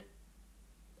been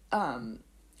a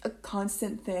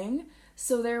constant thing.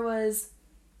 So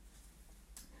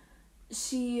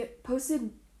she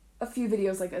posted a few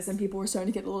videos like this, and people were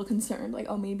starting to get a little concerned, like,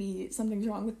 oh, maybe something's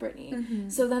wrong with Britney. Mm-hmm.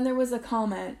 So then there was a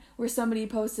comment where somebody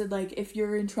posted, like, if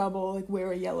you're in trouble, like,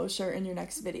 wear a yellow shirt in your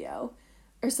next video,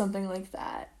 or something like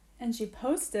that. And she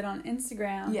posted on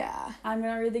Instagram. Yeah. I'm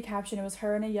gonna read the caption. It was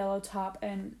her in a yellow top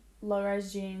and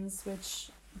low-rise jeans, which...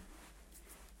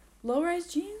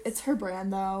 Low-rise jeans? It's her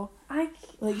brand, though.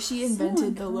 She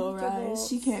invented the low-rise.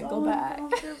 She can't go back.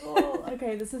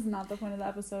 Okay, this is not the point of the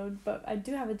episode, but I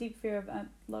do have a deep fear of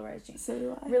low-rise jeans. So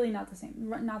do I. Really not the same.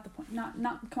 Not the point. Not.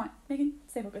 Come on, Megan,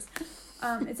 stay focused.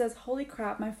 It says, holy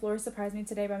crap, my florist surprised me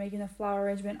today by making the flower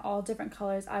arrangement all different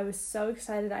colors. I was so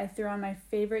excited I threw on my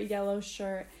favorite yellow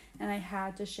shirt, and I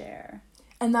had to share.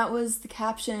 And that was the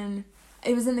caption.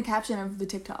 It was in the caption of the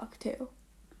TikTok, too.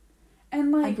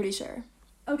 And, like... I'm pretty sure.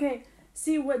 Okay,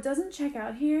 see, what doesn't check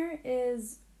out here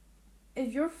is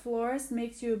if your florist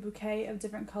makes you a bouquet of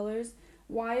different colors,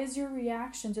 why is your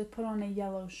reaction to put on a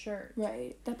yellow shirt?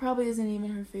 Right. That probably isn't even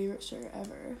her favorite shirt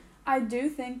ever. I do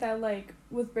think that, like,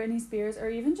 with Britney Spears, or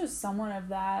even just someone of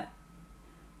that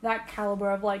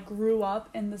caliber of, like, grew up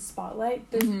in the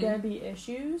spotlight, there's gonna be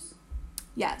issues.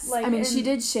 Yes. Like, I mean, she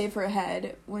did shave her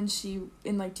head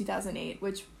in, like, 2008,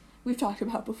 which we've talked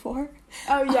about before.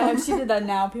 Oh, yeah, if she did that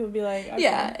now, people would be like,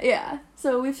 okay. Yeah.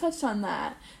 So we've touched on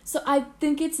that. So I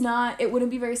think it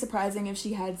wouldn't be very surprising if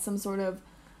she had some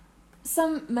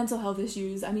mental health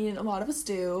issues. I mean, a lot of us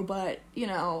do, but, you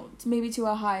know, maybe to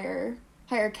a higher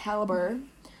caliber.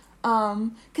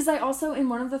 Because I also, in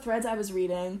one of the threads I was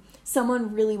reading,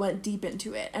 someone really went deep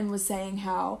into it and was saying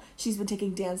how she's been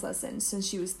taking dance lessons since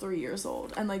she was 3 years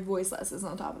old, and, like, voice lessons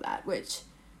on top of that, which,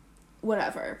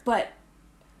 whatever. But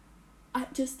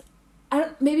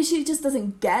maybe she just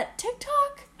doesn't get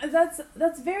TikTok.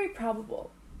 That's very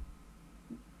probable.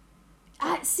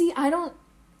 I don't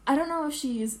know if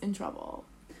she's in trouble.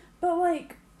 But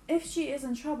like, if she is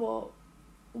in trouble,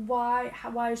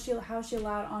 how is she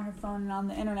allowed on her phone and on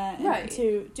the internet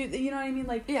to do, you know what I mean?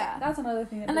 Like, yeah, that's another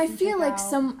thing that. And I feel like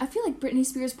Britney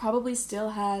Spears probably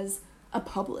still has a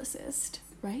publicist,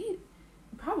 right?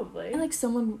 Probably. And like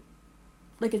someone,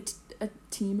 like a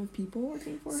team of people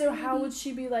working for her. So how would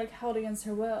she be like held against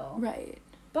her will? Right.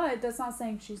 But that's not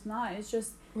saying she's not. It's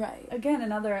just, right, again,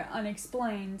 another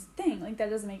unexplained thing. Like, that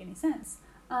doesn't make any sense.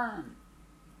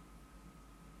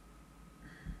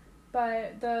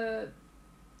 But the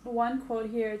one quote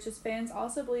here, it's just, fans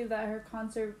also believe that her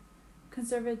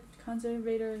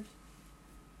conservators,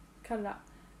 cut it out.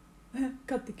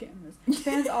 Cut the cameras.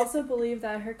 Fans also believe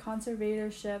that her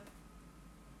conservatorship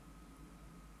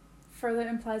further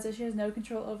implies that she has no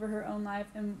control over her own life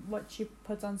and what she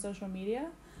puts on social media.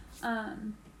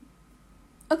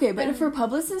 Okay, but if her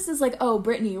publicist is like, oh,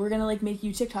 Britney, we're gonna like make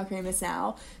you TikTok famous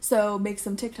now, so make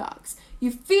some TikToks.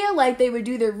 You feel like they would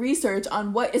do their research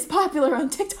on what is popular on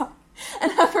TikTok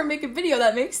and have her make a video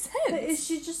that makes sense. But is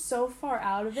she just so far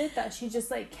out of it that she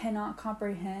just like cannot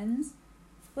comprehend?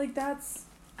 Like, that's...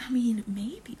 I mean,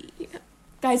 maybe.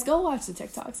 Guys, go watch the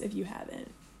TikToks if you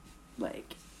haven't.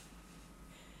 Like,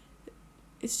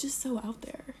 it's just so out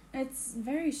there. It's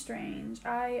very strange.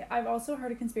 I've also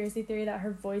heard a conspiracy theory that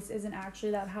her voice isn't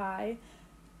actually that high.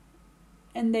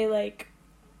 And they, like,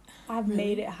 have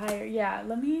made it higher. Yeah,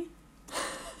 let me...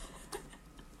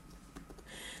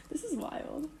 This is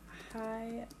wild.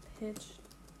 High-pitched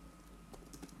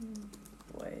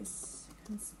voice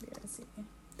conspiracy.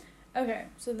 Okay,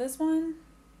 so this one...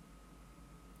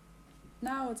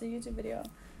 No, it's a YouTube video.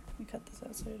 Let me cut this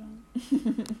out so you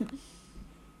don't...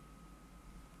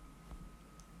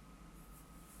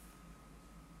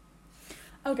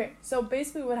 Okay, so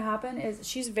basically what happened is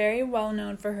she's very well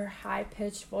known for her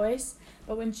high-pitched voice,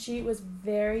 but when she was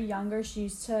very younger, she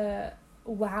used to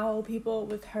wow people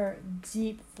with her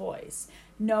deep voice.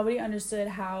 Nobody understood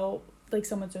how, like,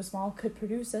 someone so small could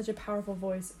produce such a powerful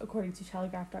voice, according to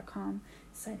Telegraph.com,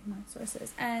 citing my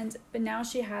sources. But now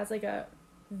she has, like, a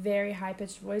very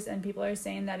high-pitched voice, and people are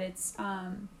saying that it's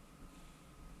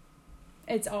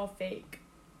all fake.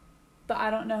 But I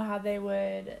don't know how they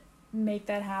would make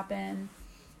that happen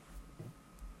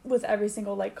with every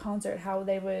single, like, concert, how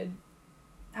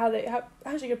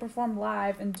she could perform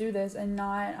live and do this and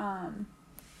not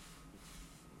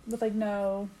with, like,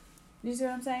 no, you see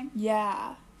what I'm saying?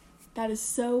 Yeah, that is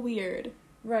so weird.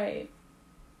 Right.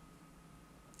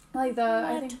 Like,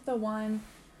 I think the one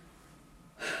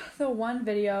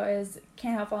video is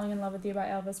Can't Help Falling in Love with You by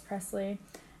Elvis Presley,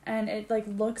 and it, like,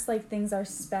 looks like things are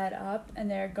sped up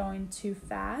and they're going too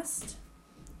fast.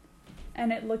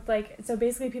 And it looked like, so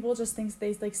basically people just think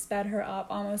they, like, sped her up,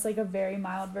 almost like a very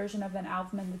mild version of an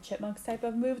Alvin and the Chipmunks type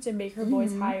of move to make her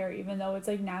voice higher, even though it's,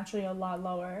 like, naturally a lot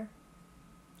lower.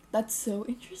 That's so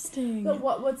interesting. But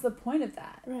what's the point of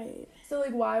that? Right. So,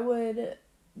 like, why would,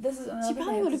 this is another She thing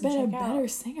probably would have been a better out.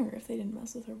 singer if they didn't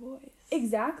mess with her voice.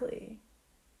 Exactly.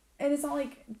 And it's not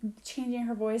like changing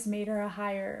her voice made her a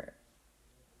higher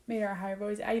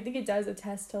voice. I think it does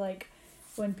attest to, like,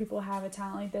 when people have a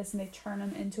talent like this and they turn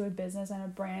them into a business and a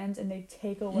brand and they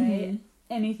take away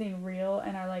anything real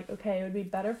and are like, okay, it would be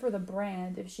better for the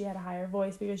brand if she had a higher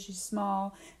voice because she's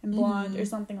small and blonde or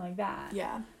something like that.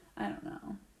 Yeah. I don't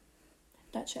know.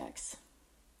 That checks.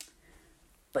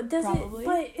 But does Probably. it?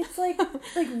 But it's like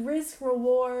risk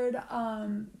reward,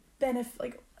 benefit.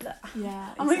 Like,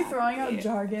 yeah, I'm like throwing out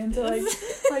jargon to like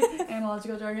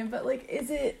analogical jargon, but like, is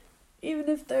it, even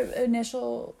if the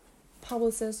initial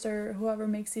publicist or whoever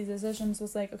makes these decisions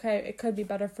was like, okay, it could be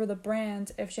better for the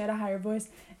brand if she had a higher voice,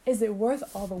 is it worth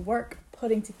all the work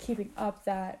putting to keeping up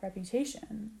that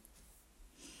reputation?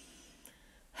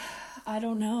 I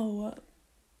don't know.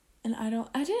 And I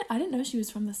didn't know she was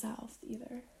from the South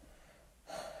either.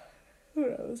 Who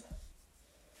knows?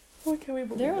 What can we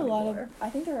believe? I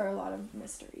think there are a lot of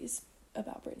mysteries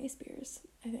about Britney Spears,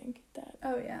 I think, that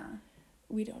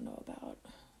we don't know about.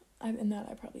 And that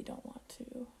I probably don't want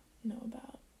to know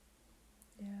about.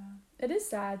 Yeah. It is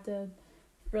sad to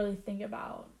really think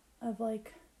about, of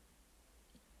like,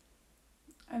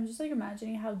 I'm just like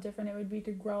imagining how different it would be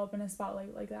to grow up in a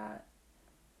spotlight like that.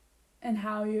 And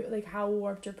how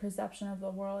warped your perception of the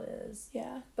world is.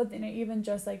 Yeah. But then even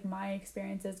just like my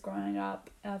experiences growing up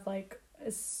of like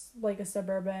a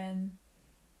suburban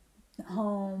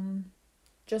home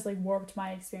just like warped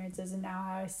my experiences, and now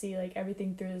how I see like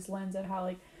everything through this lens of how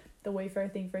like the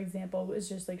Wayfair thing, for example, was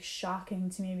just like shocking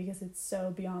to me because it's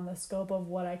so beyond the scope of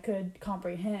what I could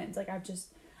comprehend. Like I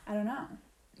I don't know.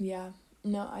 Yeah.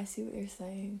 No, I see what you're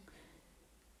saying.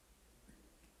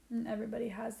 And everybody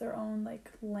has their own, like,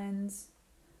 lens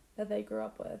that they grew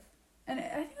up with. And I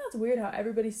think that's weird how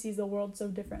everybody sees the world so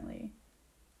differently.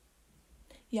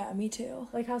 Yeah, me too.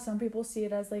 Like how some people see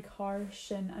it as, like,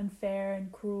 harsh and unfair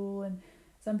and cruel, and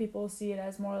some people see it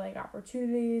as more, like,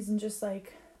 opportunities and just,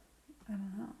 like, I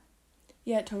don't know.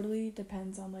 Yeah, it totally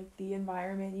depends on, like, the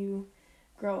environment you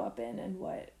grow up in and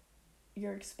what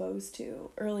you're exposed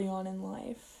to early on in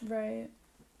life. Right.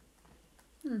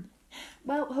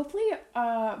 Well, hopefully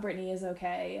Brittany is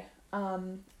okay.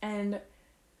 And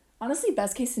honestly,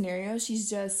 best case scenario, she's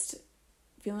just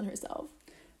feeling herself.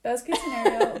 Best case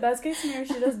scenario,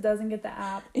 she just doesn't get the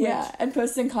app. Yeah, and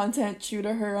posting content true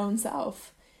to her own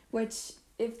self. Which,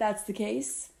 if that's the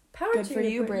case, power good to for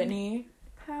you, Brittany.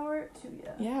 Power to you.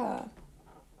 Yeah.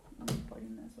 I'm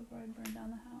recording this before I burn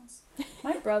down the house.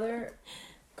 My brother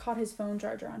caught his phone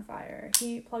charger on fire.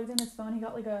 He plugged in his phone. He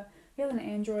had an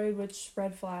Android, which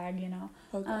red flag, you know.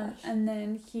 Oh gosh. And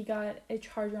then he got a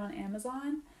charger on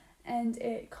Amazon, and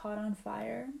it caught on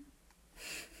fire.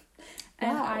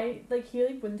 And Wow. he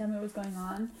wouldn't tell me what was going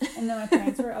on. And then my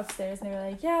parents were upstairs, and they were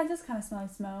like, yeah, it just kind of smells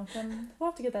like smoke, and we'll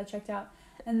have to get that checked out.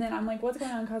 And then I'm like, what's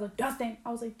going on? Carl's like, nothing.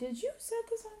 I was like, did you set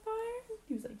this on fire?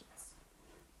 He was like, yes.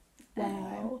 Wow.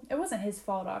 Anyway, it wasn't his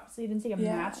fault, obviously. He didn't take a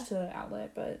match to the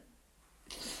outlet, but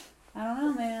I don't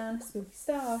know, man. Spooky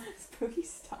stuff. Spooky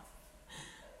stuff.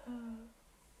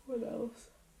 What else?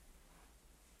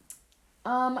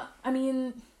 I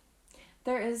mean,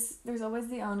 there's always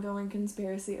the ongoing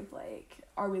conspiracy of, like,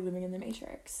 are we living in the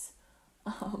Matrix?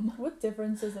 What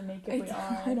difference does it make if we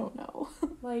are? I don't know.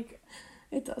 Like,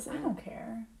 it doesn't. I don't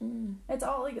care. Mm. It's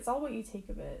all what you take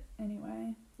of it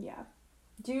anyway. Yeah.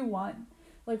 Do you want,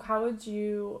 like, how would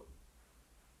you...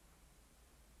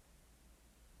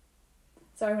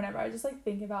 Sorry, whenever I just, like,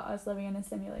 think about us living in a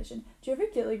simulation, do you ever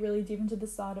get, like, really deep into the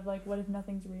thought of, like, what if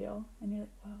nothing's real? And you're like,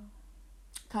 whoa.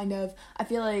 Kind of. I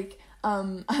feel like,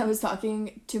 I was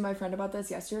talking to my friend about this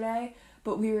yesterday,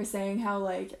 but we were saying how,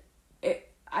 like,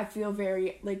 I feel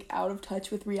very, like, out of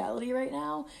touch with reality right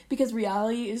now, because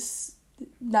reality is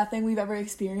nothing we've ever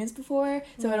experienced before,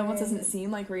 so it almost doesn't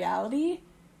seem like reality.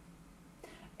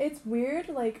 It's weird,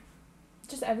 like,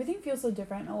 just everything feels so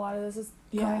different. A lot of this is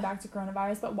coming back to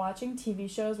coronavirus, but watching TV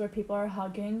shows where people are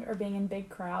hugging or being in big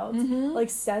crowds, like,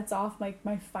 sets off, like,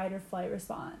 my fight or flight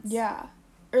response. Yeah.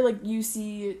 Or, like, you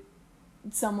see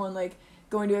someone, like,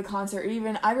 going to a concert, or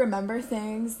even, I remember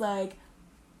things, like,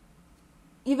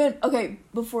 even, okay,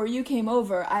 before you came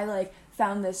over, I, like,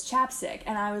 found this chapstick,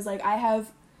 and I was like, I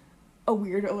have a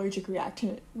weird allergic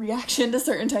reaction to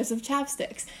certain types of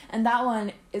chapsticks, and that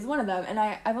one is one of them, and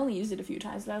I've only used it a few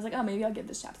times, but I was like, oh, maybe I'll give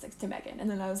this chapstick to Megan, and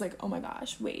then I was like, oh my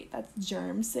gosh, wait, that's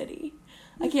Germ City.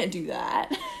 I can't do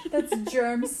that. That's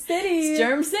Germ City. It's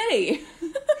Germ City.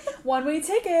 One-way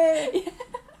ticket.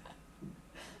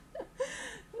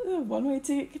 Yeah. One-way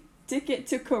ticket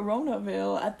to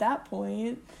Coronaville at that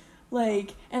point.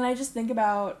 Like, and I just think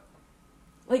about,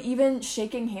 like, even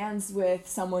shaking hands with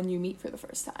someone you meet for the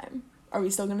first time. Are we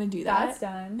still gonna do that? That's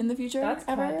done. In the future? That's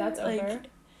ever? cut. That's like, over.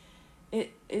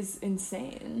 It is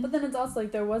insane. But then it's also,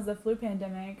 like, there was the flu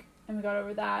pandemic, and we got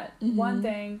over that. Mm-hmm. One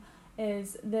thing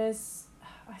is this,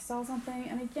 I saw something,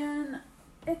 and again,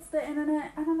 it's the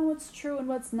internet. I don't know what's true and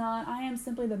what's not. I am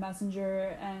simply the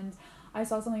messenger, and I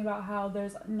saw something about how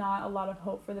there's not a lot of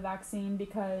hope for the vaccine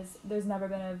because there's never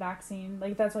been a vaccine.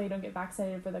 Like, that's why you don't get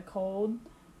vaccinated for the cold,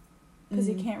 because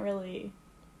you can't really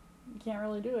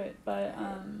do it. But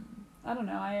I don't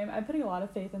know. I'm putting a lot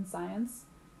of faith in science,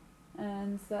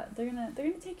 and that they're gonna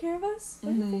take care of us.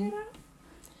 They're gonna figure it out.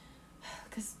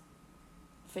 Because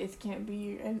faith can't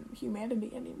be in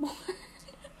humanity anymore.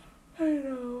 I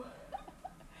know.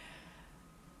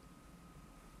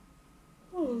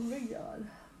 Oh my god.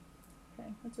 Okay,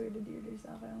 that's weird to do to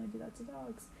yourself. I only do that to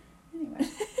dogs. Anyway.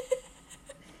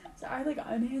 So I, like,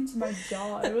 unhinged my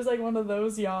jaw. It was like one of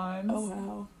those yawns. Oh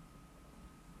wow.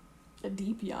 A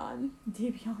deep yawn.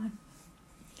 Deep yawn.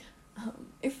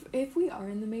 If we are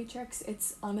in the Matrix,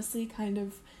 it's honestly kind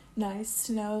of nice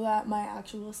to know that my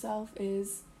actual self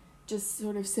is just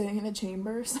sort of sitting in a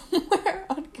chamber somewhere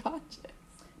unconscious.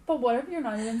 But what if you're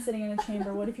not even sitting in a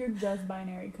chamber? What if you're just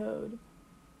binary code?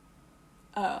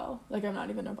 Oh, like I'm not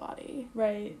even a body.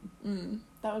 Right.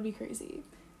 That would be crazy.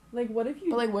 Like, what if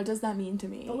you... But, like, what does that mean to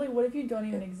me? But, like, what if you don't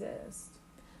even exist?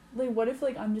 Like, what if,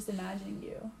 like, I'm just imagining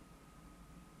you?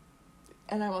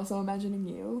 And I'm also imagining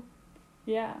you?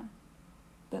 Yeah.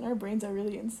 Then our brains are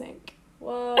really in sync.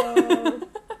 Whoa.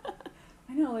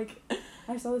 I know, like,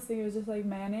 I saw this thing, it was just like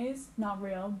mayonnaise, not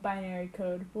real, binary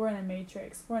code. We're in a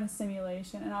matrix. We're in a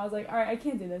simulation. And I was like, alright, I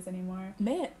can't do this anymore.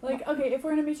 Man. Like, okay, if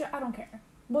we're in a matrix, I don't care.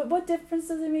 What difference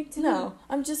does it make to me? No,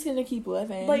 I'm just gonna keep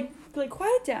living. Like,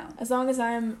 quiet down. as long as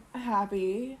I'm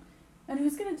happy. And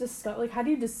who's gonna discover, like, how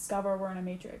do you discover we're in a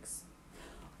matrix?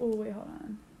 Oh, wait, hold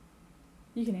on.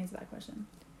 You can answer that question.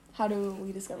 How do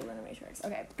we discover we're in a matrix?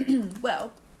 Okay.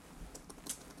 Well,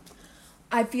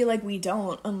 I feel like we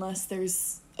don't unless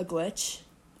there's a glitch.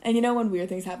 And you know when weird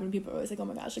things happen, people are always like, oh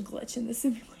my gosh, a glitch in the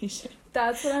simulation.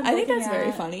 That's what I'm I think looking that's very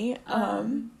at. funny.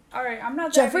 Alright, I'm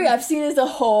not Jeffrey that Epstein is a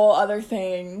whole other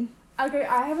thing. Okay,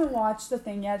 I haven't watched the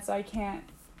thing yet, so I can't.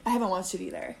 I haven't watched it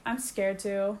either. I'm scared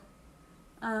to.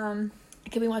 Can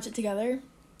we watch it together?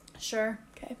 Sure.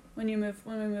 Okay. When we move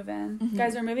in. Mhm.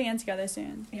 Guys, we're moving in together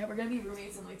soon. Yeah, we're gonna be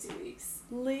roommates in like 2 weeks.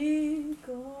 Legal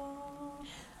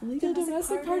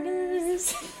Domestic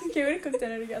partners. Okay, we're gonna cook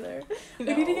dinner together. No.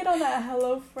 We need to get on that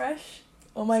HelloFresh.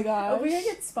 Oh my gosh. Are we gonna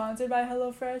get sponsored by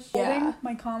HelloFresh? Yeah. Holding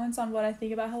my comments on what I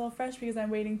think about HelloFresh because I'm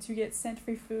waiting to get sent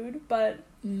free food, but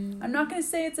I'm not gonna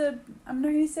say I'm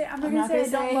not gonna say I don't love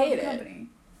the company.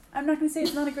 I'm not gonna say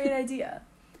it's not a great idea.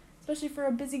 Especially for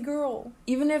a busy girl.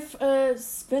 Even if a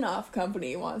spin-off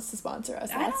company wants to sponsor us,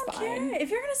 that's I don't fine. care.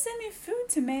 If you're gonna send me food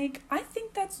to make, I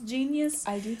think that's genius.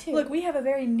 I do too. Look, we have a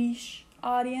very niche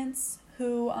audience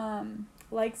who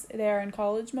likes, they're in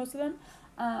college, most of them,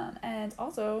 and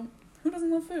also, who doesn't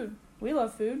love food? We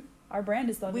love food. Our brand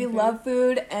is loving food. We love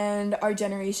food, and our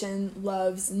generation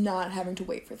loves not having to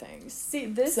wait for things. See,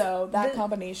 that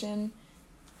combination.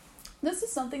 This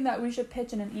is something that we should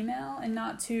pitch in an email, and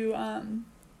not to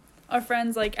our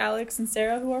friends like Alex and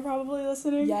Sarah, who are probably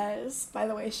listening. Yes. By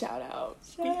the way, shout out.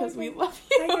 Shout because out. we love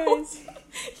you. Hi, guys.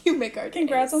 You make our days.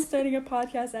 Congrats on starting a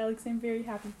podcast, Alex. I'm very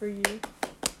happy for you.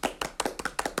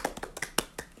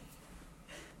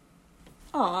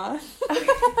 Aw.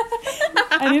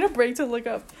 I need a break to look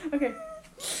up. Okay.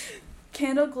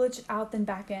 Candle glitch out then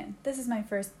back in. This is my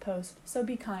first post, so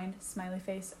be kind, smiley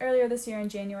face. Earlier this year in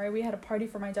January, we had a party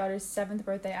for my daughter's 7th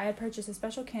birthday. I had purchased a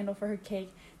special candle for her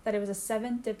cake that it was a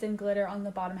 7 dipped in glitter on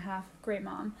the bottom half. Great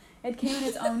mom. It came in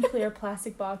its own clear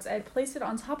plastic box. I had placed it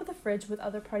on top of the fridge with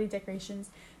other party decorations.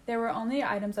 There were only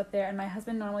items up there, and my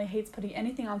husband normally hates putting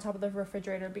anything on top of the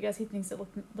refrigerator because he thinks it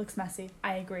looks messy.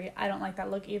 I agree. I don't like that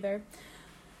look either.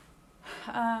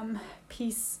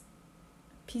 Peace,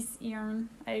 Erin.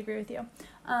 I agree with you.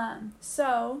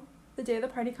 So the day the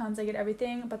party comes, I get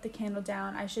everything but the candle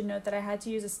down. I should note that I had to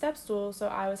use a step stool, so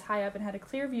I was high up and had a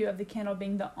clear view of the candle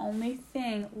being the only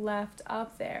thing left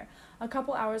up there. A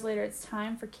couple hours later, it's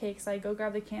time for cake, so I go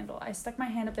grab the candle. I stuck my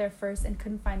hand up there first and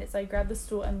couldn't find it, so I grabbed the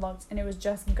stool and looked, and it was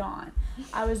just gone.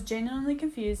 I was genuinely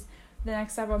confused. The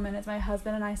next several minutes, my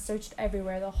husband and I searched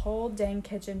everywhere, the whole dang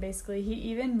kitchen, basically. He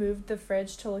even moved the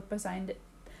fridge to look beside it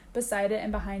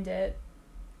and behind it.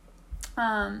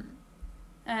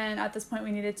 And at this point,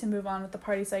 we needed to move on with the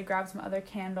party, so I grabbed some other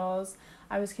candles.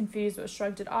 I was confused, but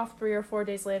shrugged it off. 3 or 4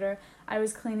 days later, I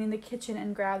was cleaning the kitchen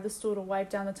and grabbed the stool to wipe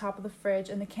down the top of the fridge,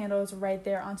 and the candle was right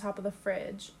there on top of the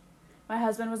fridge. My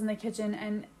husband was in the kitchen,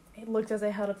 and he looked as I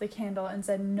held up the candle and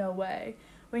said, "No way."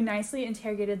 We nicely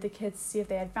interrogated the kids to see if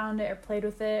they had found it or played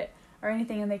with it or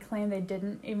anything, and they claimed they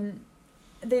didn't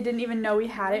even know we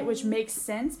had it, which makes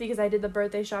sense because I did the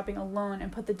birthday shopping alone and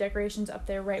put the decorations up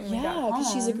there right when we got home. Yeah,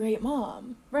 because she's a great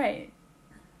mom. Right.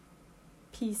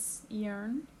 Peace,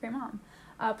 Erin. Great mom.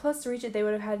 Plus, to reach it, they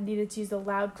would have needed to use the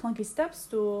loud, clunky step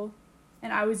stool,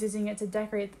 and I was using it to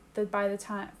decorate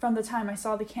from the time I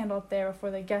saw the candle up there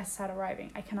before the guests had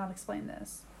arriving. I cannot explain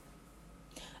this.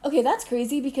 Okay, that's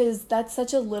crazy because that's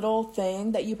such a little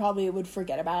thing that you probably would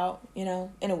forget about, in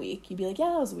a week. You'd be like, yeah,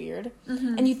 that was weird.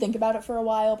 Mm-hmm. And you think about it for a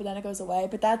while, but then it goes away.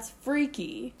 But that's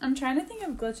freaky. I'm trying to think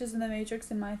of glitches in the Matrix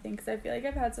in my thing because I feel like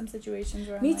I've had some situations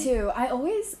where Me too. I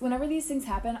always, whenever these things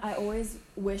happen, I always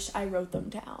wish I wrote them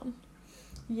down.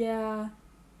 Yeah,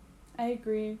 I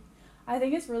agree. I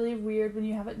think it's really weird when do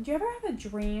you ever have a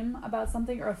dream about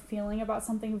something or a feeling about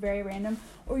something very random,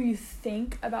 or you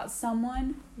think about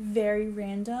someone very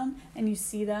random and you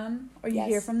see them or you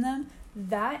hear from them?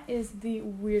 That is the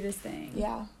weirdest thing.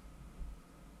 Yeah.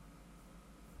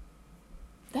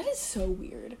 That is so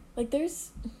weird. I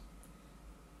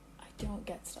don't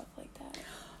get stuff like that.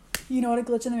 You know what a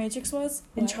glitch in the Matrix was?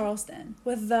 What? In Charleston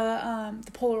with the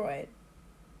Polaroid.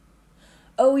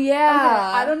 Oh, yeah.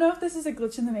 Okay, I don't know if this is a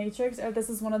glitch in the Matrix or if this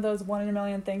is one of those 1 in a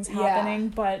million things happening,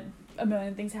 but a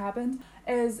million things happened.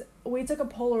 Is we took a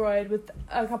Polaroid with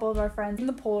a couple of our friends in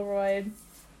the Polaroid.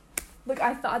 Look,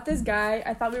 I thought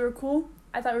we were cool.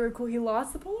 I thought we were cool. He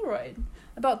lost the Polaroid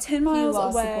about 10 miles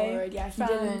lost away. the Polaroid. Yeah, he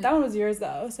didn't. That one was yours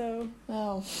though. So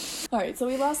Oh, all right. So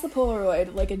we lost the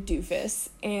Polaroid like a doofus,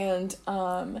 and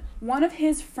one of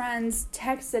his friends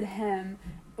texted him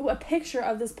a picture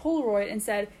of this Polaroid and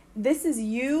said, "This is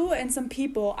you and some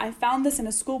people. I found this in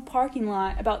a school parking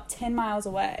lot about 10 miles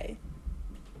away."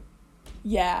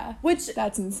 yeah, Which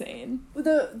that's insane.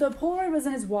 the Polaroid was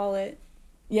in his wallet.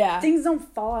 Yeah, Things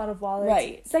don't fall out of wallets.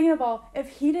 Right. Second of all, if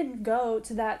he didn't go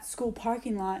to that school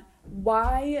parking lot,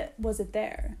 why was it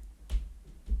there?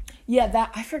 yeah.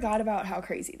 That I forgot about how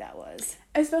crazy that was.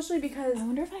 Especially because, I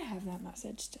wonder if I have that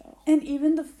message still. and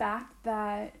even the fact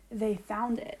that they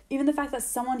found it, even the fact that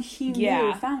someone he knew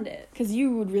Yeah. found it. Because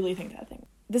you would really think that thing.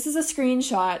 This is a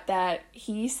screenshot that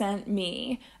he sent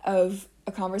me of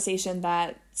a conversation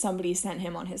that somebody sent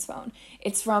him on his phone.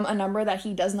 It's from a number that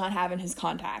he does not have in his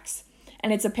contacts.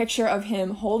 And it's a picture of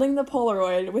him holding the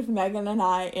Polaroid with Megan and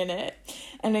I in it.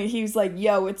 And he was like,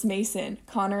 "Yo, it's Mason,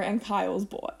 Connor and Kyle's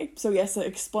boy." So he has to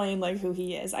explain, like, who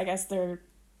he is. I guess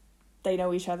they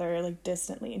know each other, like,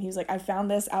 distantly. And he was like, "I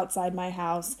found this outside my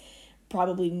house,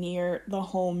 probably near the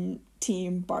home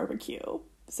team barbecue."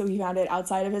 So he found it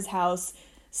outside of his house,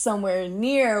 somewhere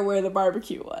near where the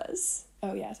barbecue was.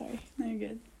 Oh, yeah, sorry. No, you're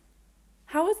good.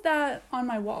 How is that on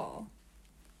my wall?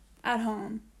 At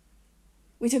home.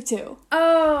 We took 2.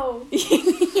 Oh!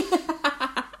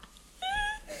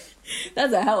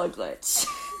 That's a hella glitch.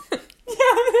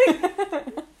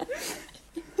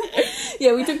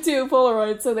 Yeah, we took 2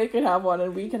 Polaroids so they could have one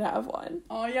and we could have one.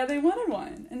 Oh, yeah, they wanted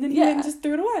one. And then Yeah. he just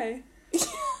threw it away.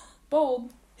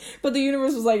 Bold. But the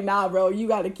universe was like, "Nah, bro, you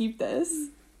gotta keep this.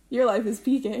 Your life is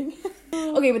peaking."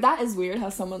 Okay, but that is weird how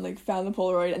someone, like, found the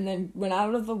Polaroid and then went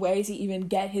out of the way to even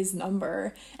get his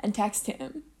number and text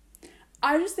him.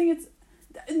 I just think it's...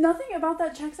 Nothing about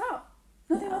that checks out.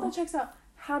 Nothing No. about that checks out.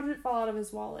 How did it fall out of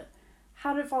his wallet?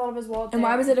 How did it fall out of his wallet And why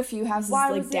there? was it a few houses, Why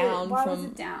like, was down Why from... was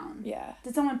it down? Yeah.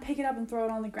 Did someone pick it up and throw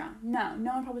it on the ground? No.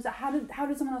 No one probably said. How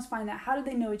did someone else find that? How did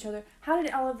they know each other? How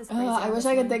did all of this crazy I wish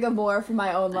I could think of more from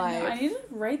my own life. I need to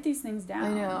write these things down. I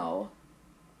know.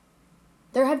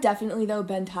 There have definitely, though,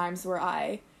 been times where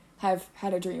I have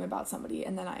had a dream about somebody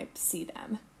and then I see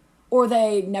them. Or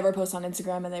they never post on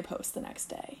Instagram and they post the next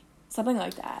day. Something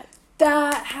like that.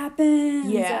 That happens.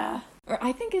 Yeah. Or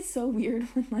I think it's so weird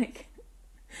when, like,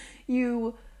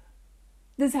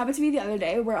 this happened to me the other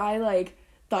day where I, like,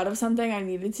 thought of something I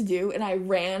needed to do and I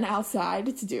ran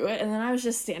outside to do it and then I was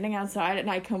just standing outside and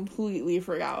I completely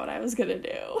forgot what I was gonna do.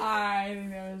 I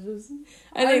think that was just...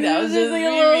 I think that was just like a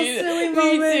little silly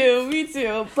moment. Me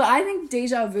too. But I think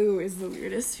deja vu is the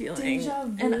weirdest feeling. Deja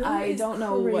vu and I is don't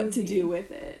know what to crazy. do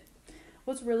with it.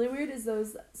 What's really weird is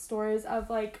those stories of,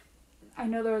 like, I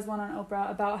know there was one on Oprah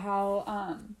about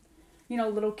how,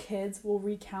 little kids will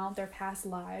recount their past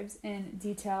lives in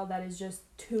detail that is just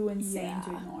too insane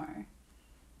to Yeah. ignore.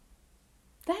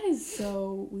 That is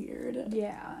so weird.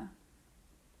 Yeah.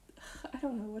 I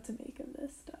don't know what to make of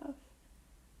this stuff.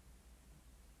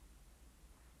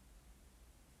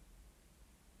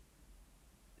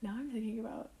 Now I'm thinking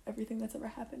about everything that's ever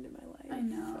happened in my life. I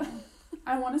know.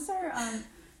 I want to start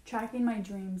tracking my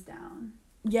dreams down.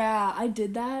 Yeah, I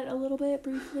did that a little bit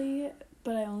briefly,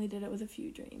 but I only did it with a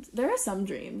few dreams. There are some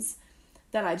dreams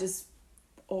that I just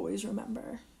always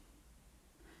remember.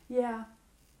 Yeah.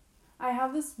 I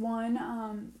have this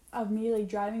one of me, like,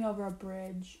 driving over a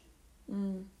bridge.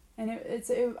 And it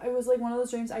was like one of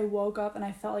those dreams I woke up and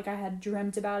I felt like I had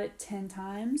dreamt about it 10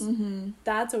 times. Mm-hmm.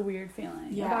 That's a weird feeling.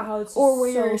 Yeah. About how it's or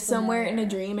where so you're somewhere in a familiar.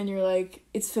 dream and you're like,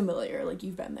 it's familiar, like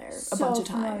you've been there a So bunch of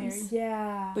familiar. times.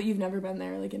 Yeah. But you've never been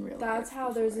there, like, in real life. That's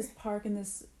how there's before. this park and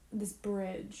this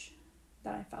bridge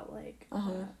that I felt like.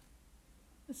 Uh-huh.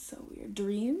 It's so weird.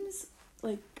 Dreams,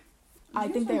 like, I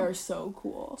Dreams think they are- are so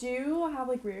cool. Do you have,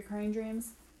 like, reoccurring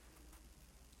dreams?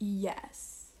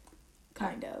 Yes.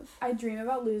 Kind of. I dream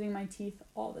about losing my teeth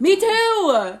all the time. Me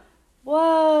too!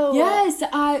 Whoa! Yes,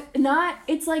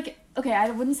 it's like, okay,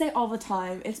 I wouldn't say all the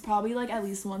time. It's probably, like, at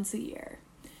least once a year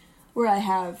where I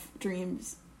have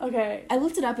dreams. Okay. I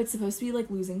looked it up. It's supposed to be, like,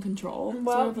 losing control.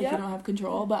 Well, sort of, like, yeah. you don't have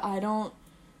control, but I don't,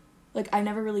 like, I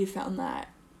never really found that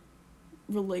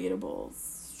relatable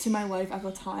to my life at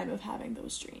the time of having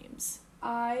those dreams.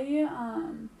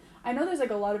 I know there's, like,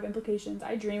 a lot of implications.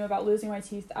 I dream about losing my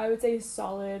teeth, I would say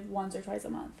solid once or twice a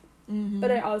month. Mm-hmm.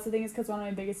 But I also think it's because one of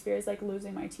my biggest fears is, like,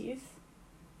 losing my teeth.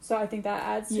 So I think that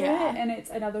adds to Yeah. it. And it's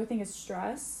another thing is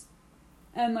stress.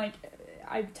 And, like,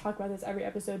 I talk about this every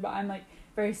episode, but I'm, like,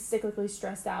 very cyclically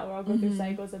stressed out, where I'll go through Mhm.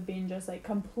 cycles of being just, like,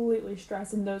 completely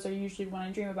stressed, and those are usually when I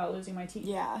dream about losing my teeth.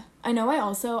 Yeah. I know I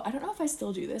don't know if I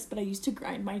still do this, but I used to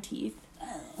grind my teeth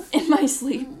in my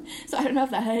sleep. So I don't know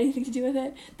if that had anything to do with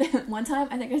it. Then one time,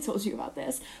 I think I told you about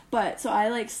this, but so I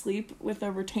like sleep with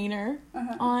a retainer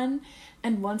on,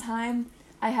 and one time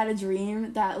I had a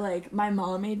dream that like my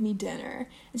mom made me dinner,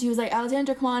 and she was like,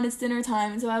 Alexandra, come on, it's dinner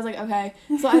time. And so I was like, okay.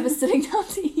 So I was sitting down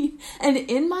to eat, and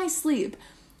in my sleep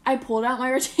I pulled out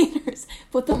my retainers,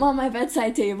 put them on my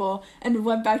bedside table, and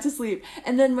went back to sleep.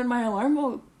 And then when my alarm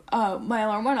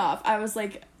went off, I was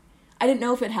like, I didn't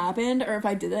know if it happened or if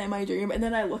I did that in my dream. And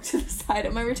then I looked to the side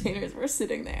and my retainers were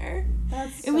sitting there.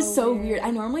 It was so weird.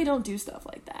 I normally don't do stuff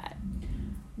like that.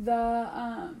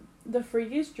 The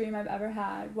freakiest dream I've ever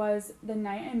had was the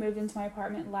night I moved into my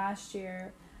apartment last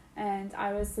year, and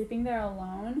I was sleeping there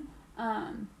alone.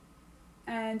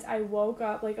 And I woke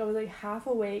up, like, I was, like, half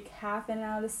awake, half in and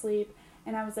out of sleep,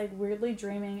 and I was, like, weirdly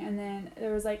dreaming, and then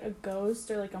there was, like, a ghost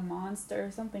or, like, a monster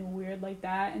or something weird like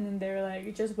that, and then they were,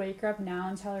 like, just wake her up now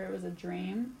and tell her it was a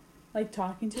dream, like,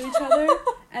 talking to each other,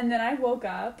 and then I woke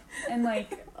up, and,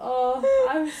 like, oh,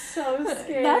 I was so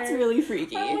scared. That's really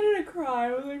freaky. I wanted to cry.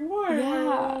 I was like, why am I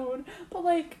alone? But,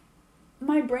 like,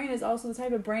 my brain is also the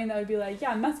type of brain that would be like,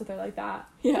 yeah, mess with her like that.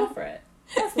 Yeah. Go for it.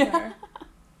 Mess with her.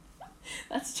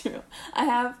 That's true. I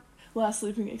have less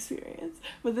sleeping experience,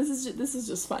 but this is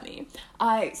just funny.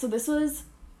 So this was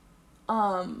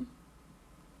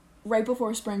right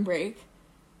before spring break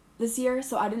this year,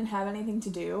 so I didn't have anything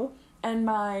to do, and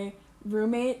all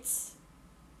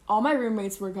my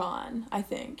roommates were gone, I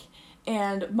think,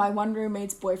 and my one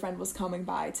roommate's boyfriend was coming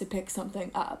by to pick something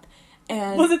up.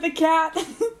 And was it the cat?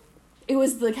 It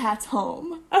was the cat's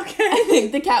home. Okay. I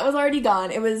think the cat was already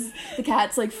gone. It was the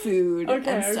cat's, like, food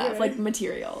and stuff, like,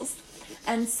 materials.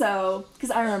 And so, because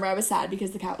I remember I was sad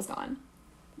because the cat was gone.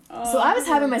 So I was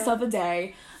having myself a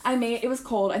day. It was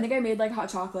cold. I think I made, like, hot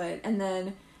chocolate. And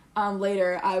then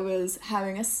later I was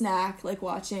having a snack, like,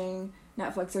 watching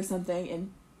Netflix or something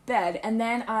in bed. And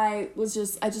then I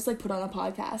just, like, put on a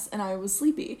podcast and I was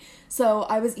sleepy. So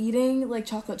I was eating, like,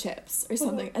 chocolate chips or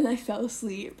something. And I fell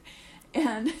asleep.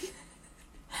 And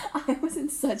I was in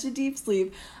such a deep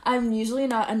sleep. I'm usually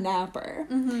not a napper,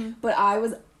 but I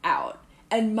was out,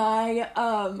 and my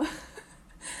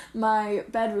my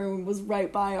bedroom was right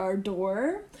by our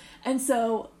door, and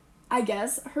so I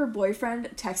guess her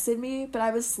boyfriend texted me, but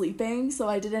I was sleeping, so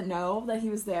I didn't know that he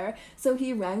was there. So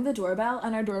he rang the doorbell,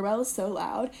 and our doorbell is so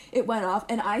loud, it went off,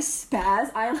 and I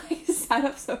spazzed. I, like, sat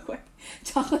up so quick.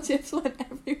 Chocolate chips went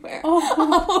everywhere,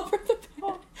 all over the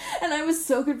bed. And I was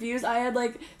so confused. I had,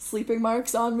 like, sleeping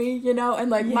marks on me, you know,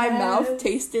 and, like, my mouth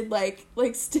tasted like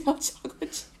stale chocolate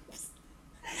chips.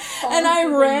 And I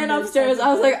ran upstairs.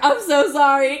 I was like, I'm so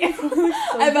sorry.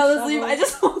 I fell asleep. I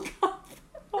just woke up.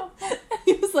 And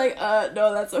he was like,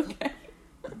 no, that's okay.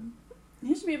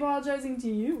 He should be apologizing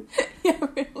to you. Yeah,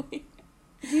 really.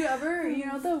 Do you ever, you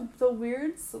know, the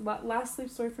weird last sleep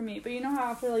story for me, but you know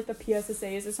how after, like, the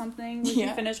PSSAs or something, when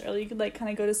you finish early, you could, like, kind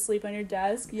of go to sleep on your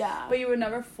desk? Yeah. But you would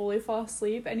never fully fall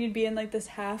asleep, and you'd be in, like, this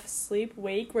half sleep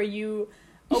wake where you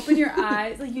open your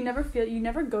eyes, like, you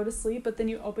never go to sleep, but then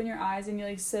you open your eyes and you,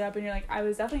 like, sit up and you're like, I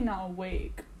was definitely not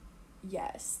awake.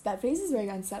 Yes, that phase is very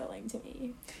unsettling to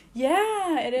me.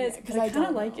 Yeah, it is, because I kind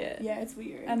of like it. Yeah, it's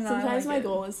weird. And sometimes my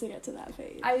goal is to get to that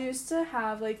phase. I used to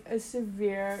have, like, a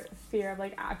severe fear of,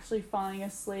 like, actually falling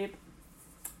asleep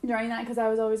during that, because I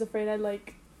was always afraid I'd,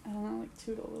 like, I don't know, like,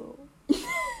 toot a little.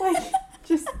 Like,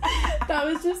 just, that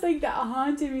was just, like, that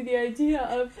haunted me, the idea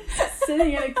of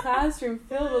sitting in a classroom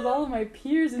filled with all of my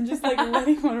peers and just, like,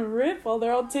 letting one rip while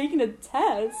they're all taking a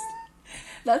test.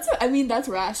 That's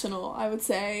rational, I would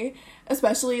say.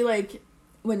 Especially, like,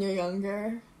 when you're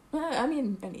younger. I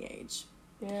mean, any age.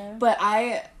 Yeah. But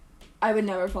I would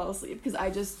never fall asleep, because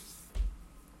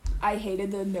I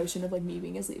hated the notion of, like, me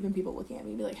being asleep and people looking at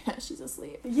me and be like, she's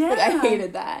asleep. Yeah. Like, I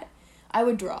hated that. I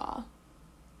would draw.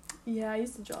 Yeah, I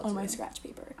used to draw, on my scratch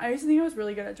paper. I used to think I was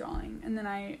really good at drawing, and then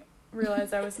I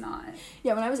realized I was not.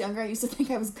 Yeah, when I was younger, I used to think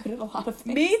I was good at a lot of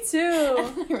things. Me too.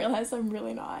 And I realized I'm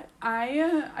really not.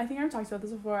 I think I've talked about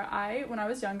this before. When I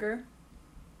was younger,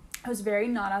 I was very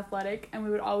not athletic, and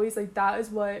we would always, like, that is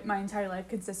what my entire life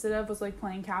consisted of, was, like,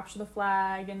 playing capture the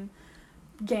flag and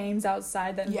games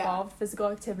outside that involved physical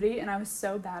activity, and I was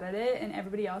so bad at it, and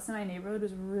everybody else in my neighborhood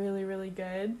was really, really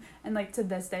good, and, like, to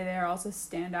this day, they are also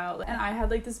standout, and I had,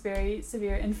 like, this very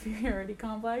severe inferiority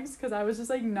complex, because I was just,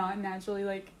 like, not naturally,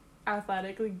 like,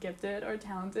 athletically gifted or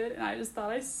talented, and I just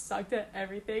thought I sucked at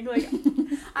everything. Like,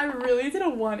 I really did a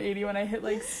 180 when I hit,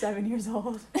 like, 7 years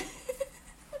old.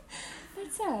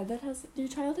 That's sad. Your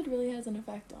childhood really has an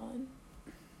effect on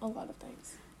a lot of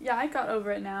things. Yeah, I got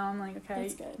over it now. I'm like, okay,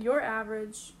 that's good. You're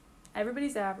average.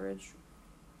 Everybody's average.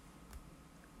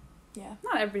 Yeah.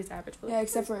 Not everybody's average, but yeah,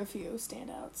 except for a few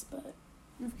standouts, but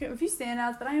If you stand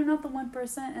out, but I am not the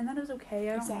 1%, and that is okay.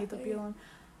 I don't need to be alone.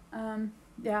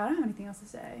 Yeah, I don't have anything else to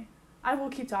say. I will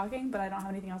keep talking, but I don't have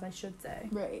anything else I should say.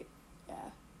 Right.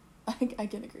 Yeah. I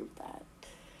can agree with that.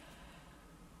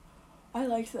 I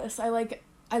liked this. I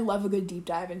love a good deep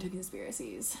dive into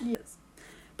conspiracies. Yes.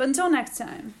 But until next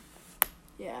time.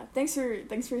 Yeah. Thanks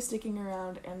for sticking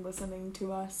around and listening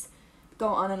to us go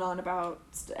on and on about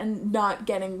and not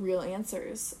getting real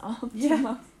answers.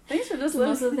 Yeah. Thanks for just listening.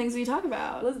 Most of the things we talk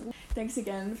about. Thanks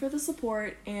again for the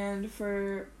support and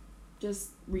for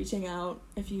just reaching out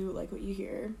if you like what you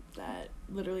hear. That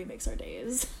literally makes our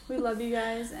days. We love you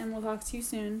guys, and we'll talk to you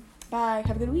soon. Bye.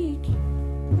 Have a good week.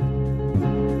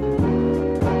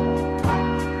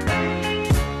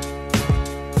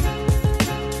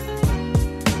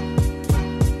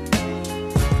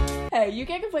 Hey, you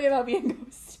can't complain about being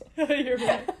ghosted. You're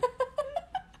right.